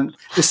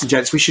 Listen,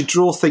 gents, we should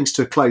draw things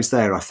to a close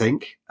there, I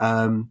think.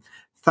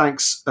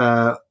 Thanks,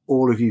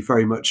 all of you,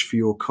 very much for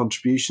your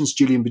contributions.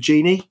 Julian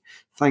Baggini,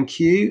 thank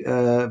you.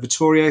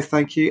 Vittorio,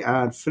 thank you.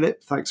 And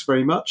Philip, thanks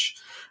very much.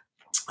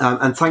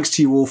 And thanks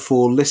to you all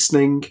for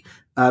listening.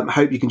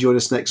 Hope you can join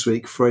us next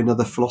week for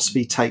another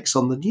Philosophy Takes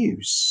on the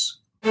News.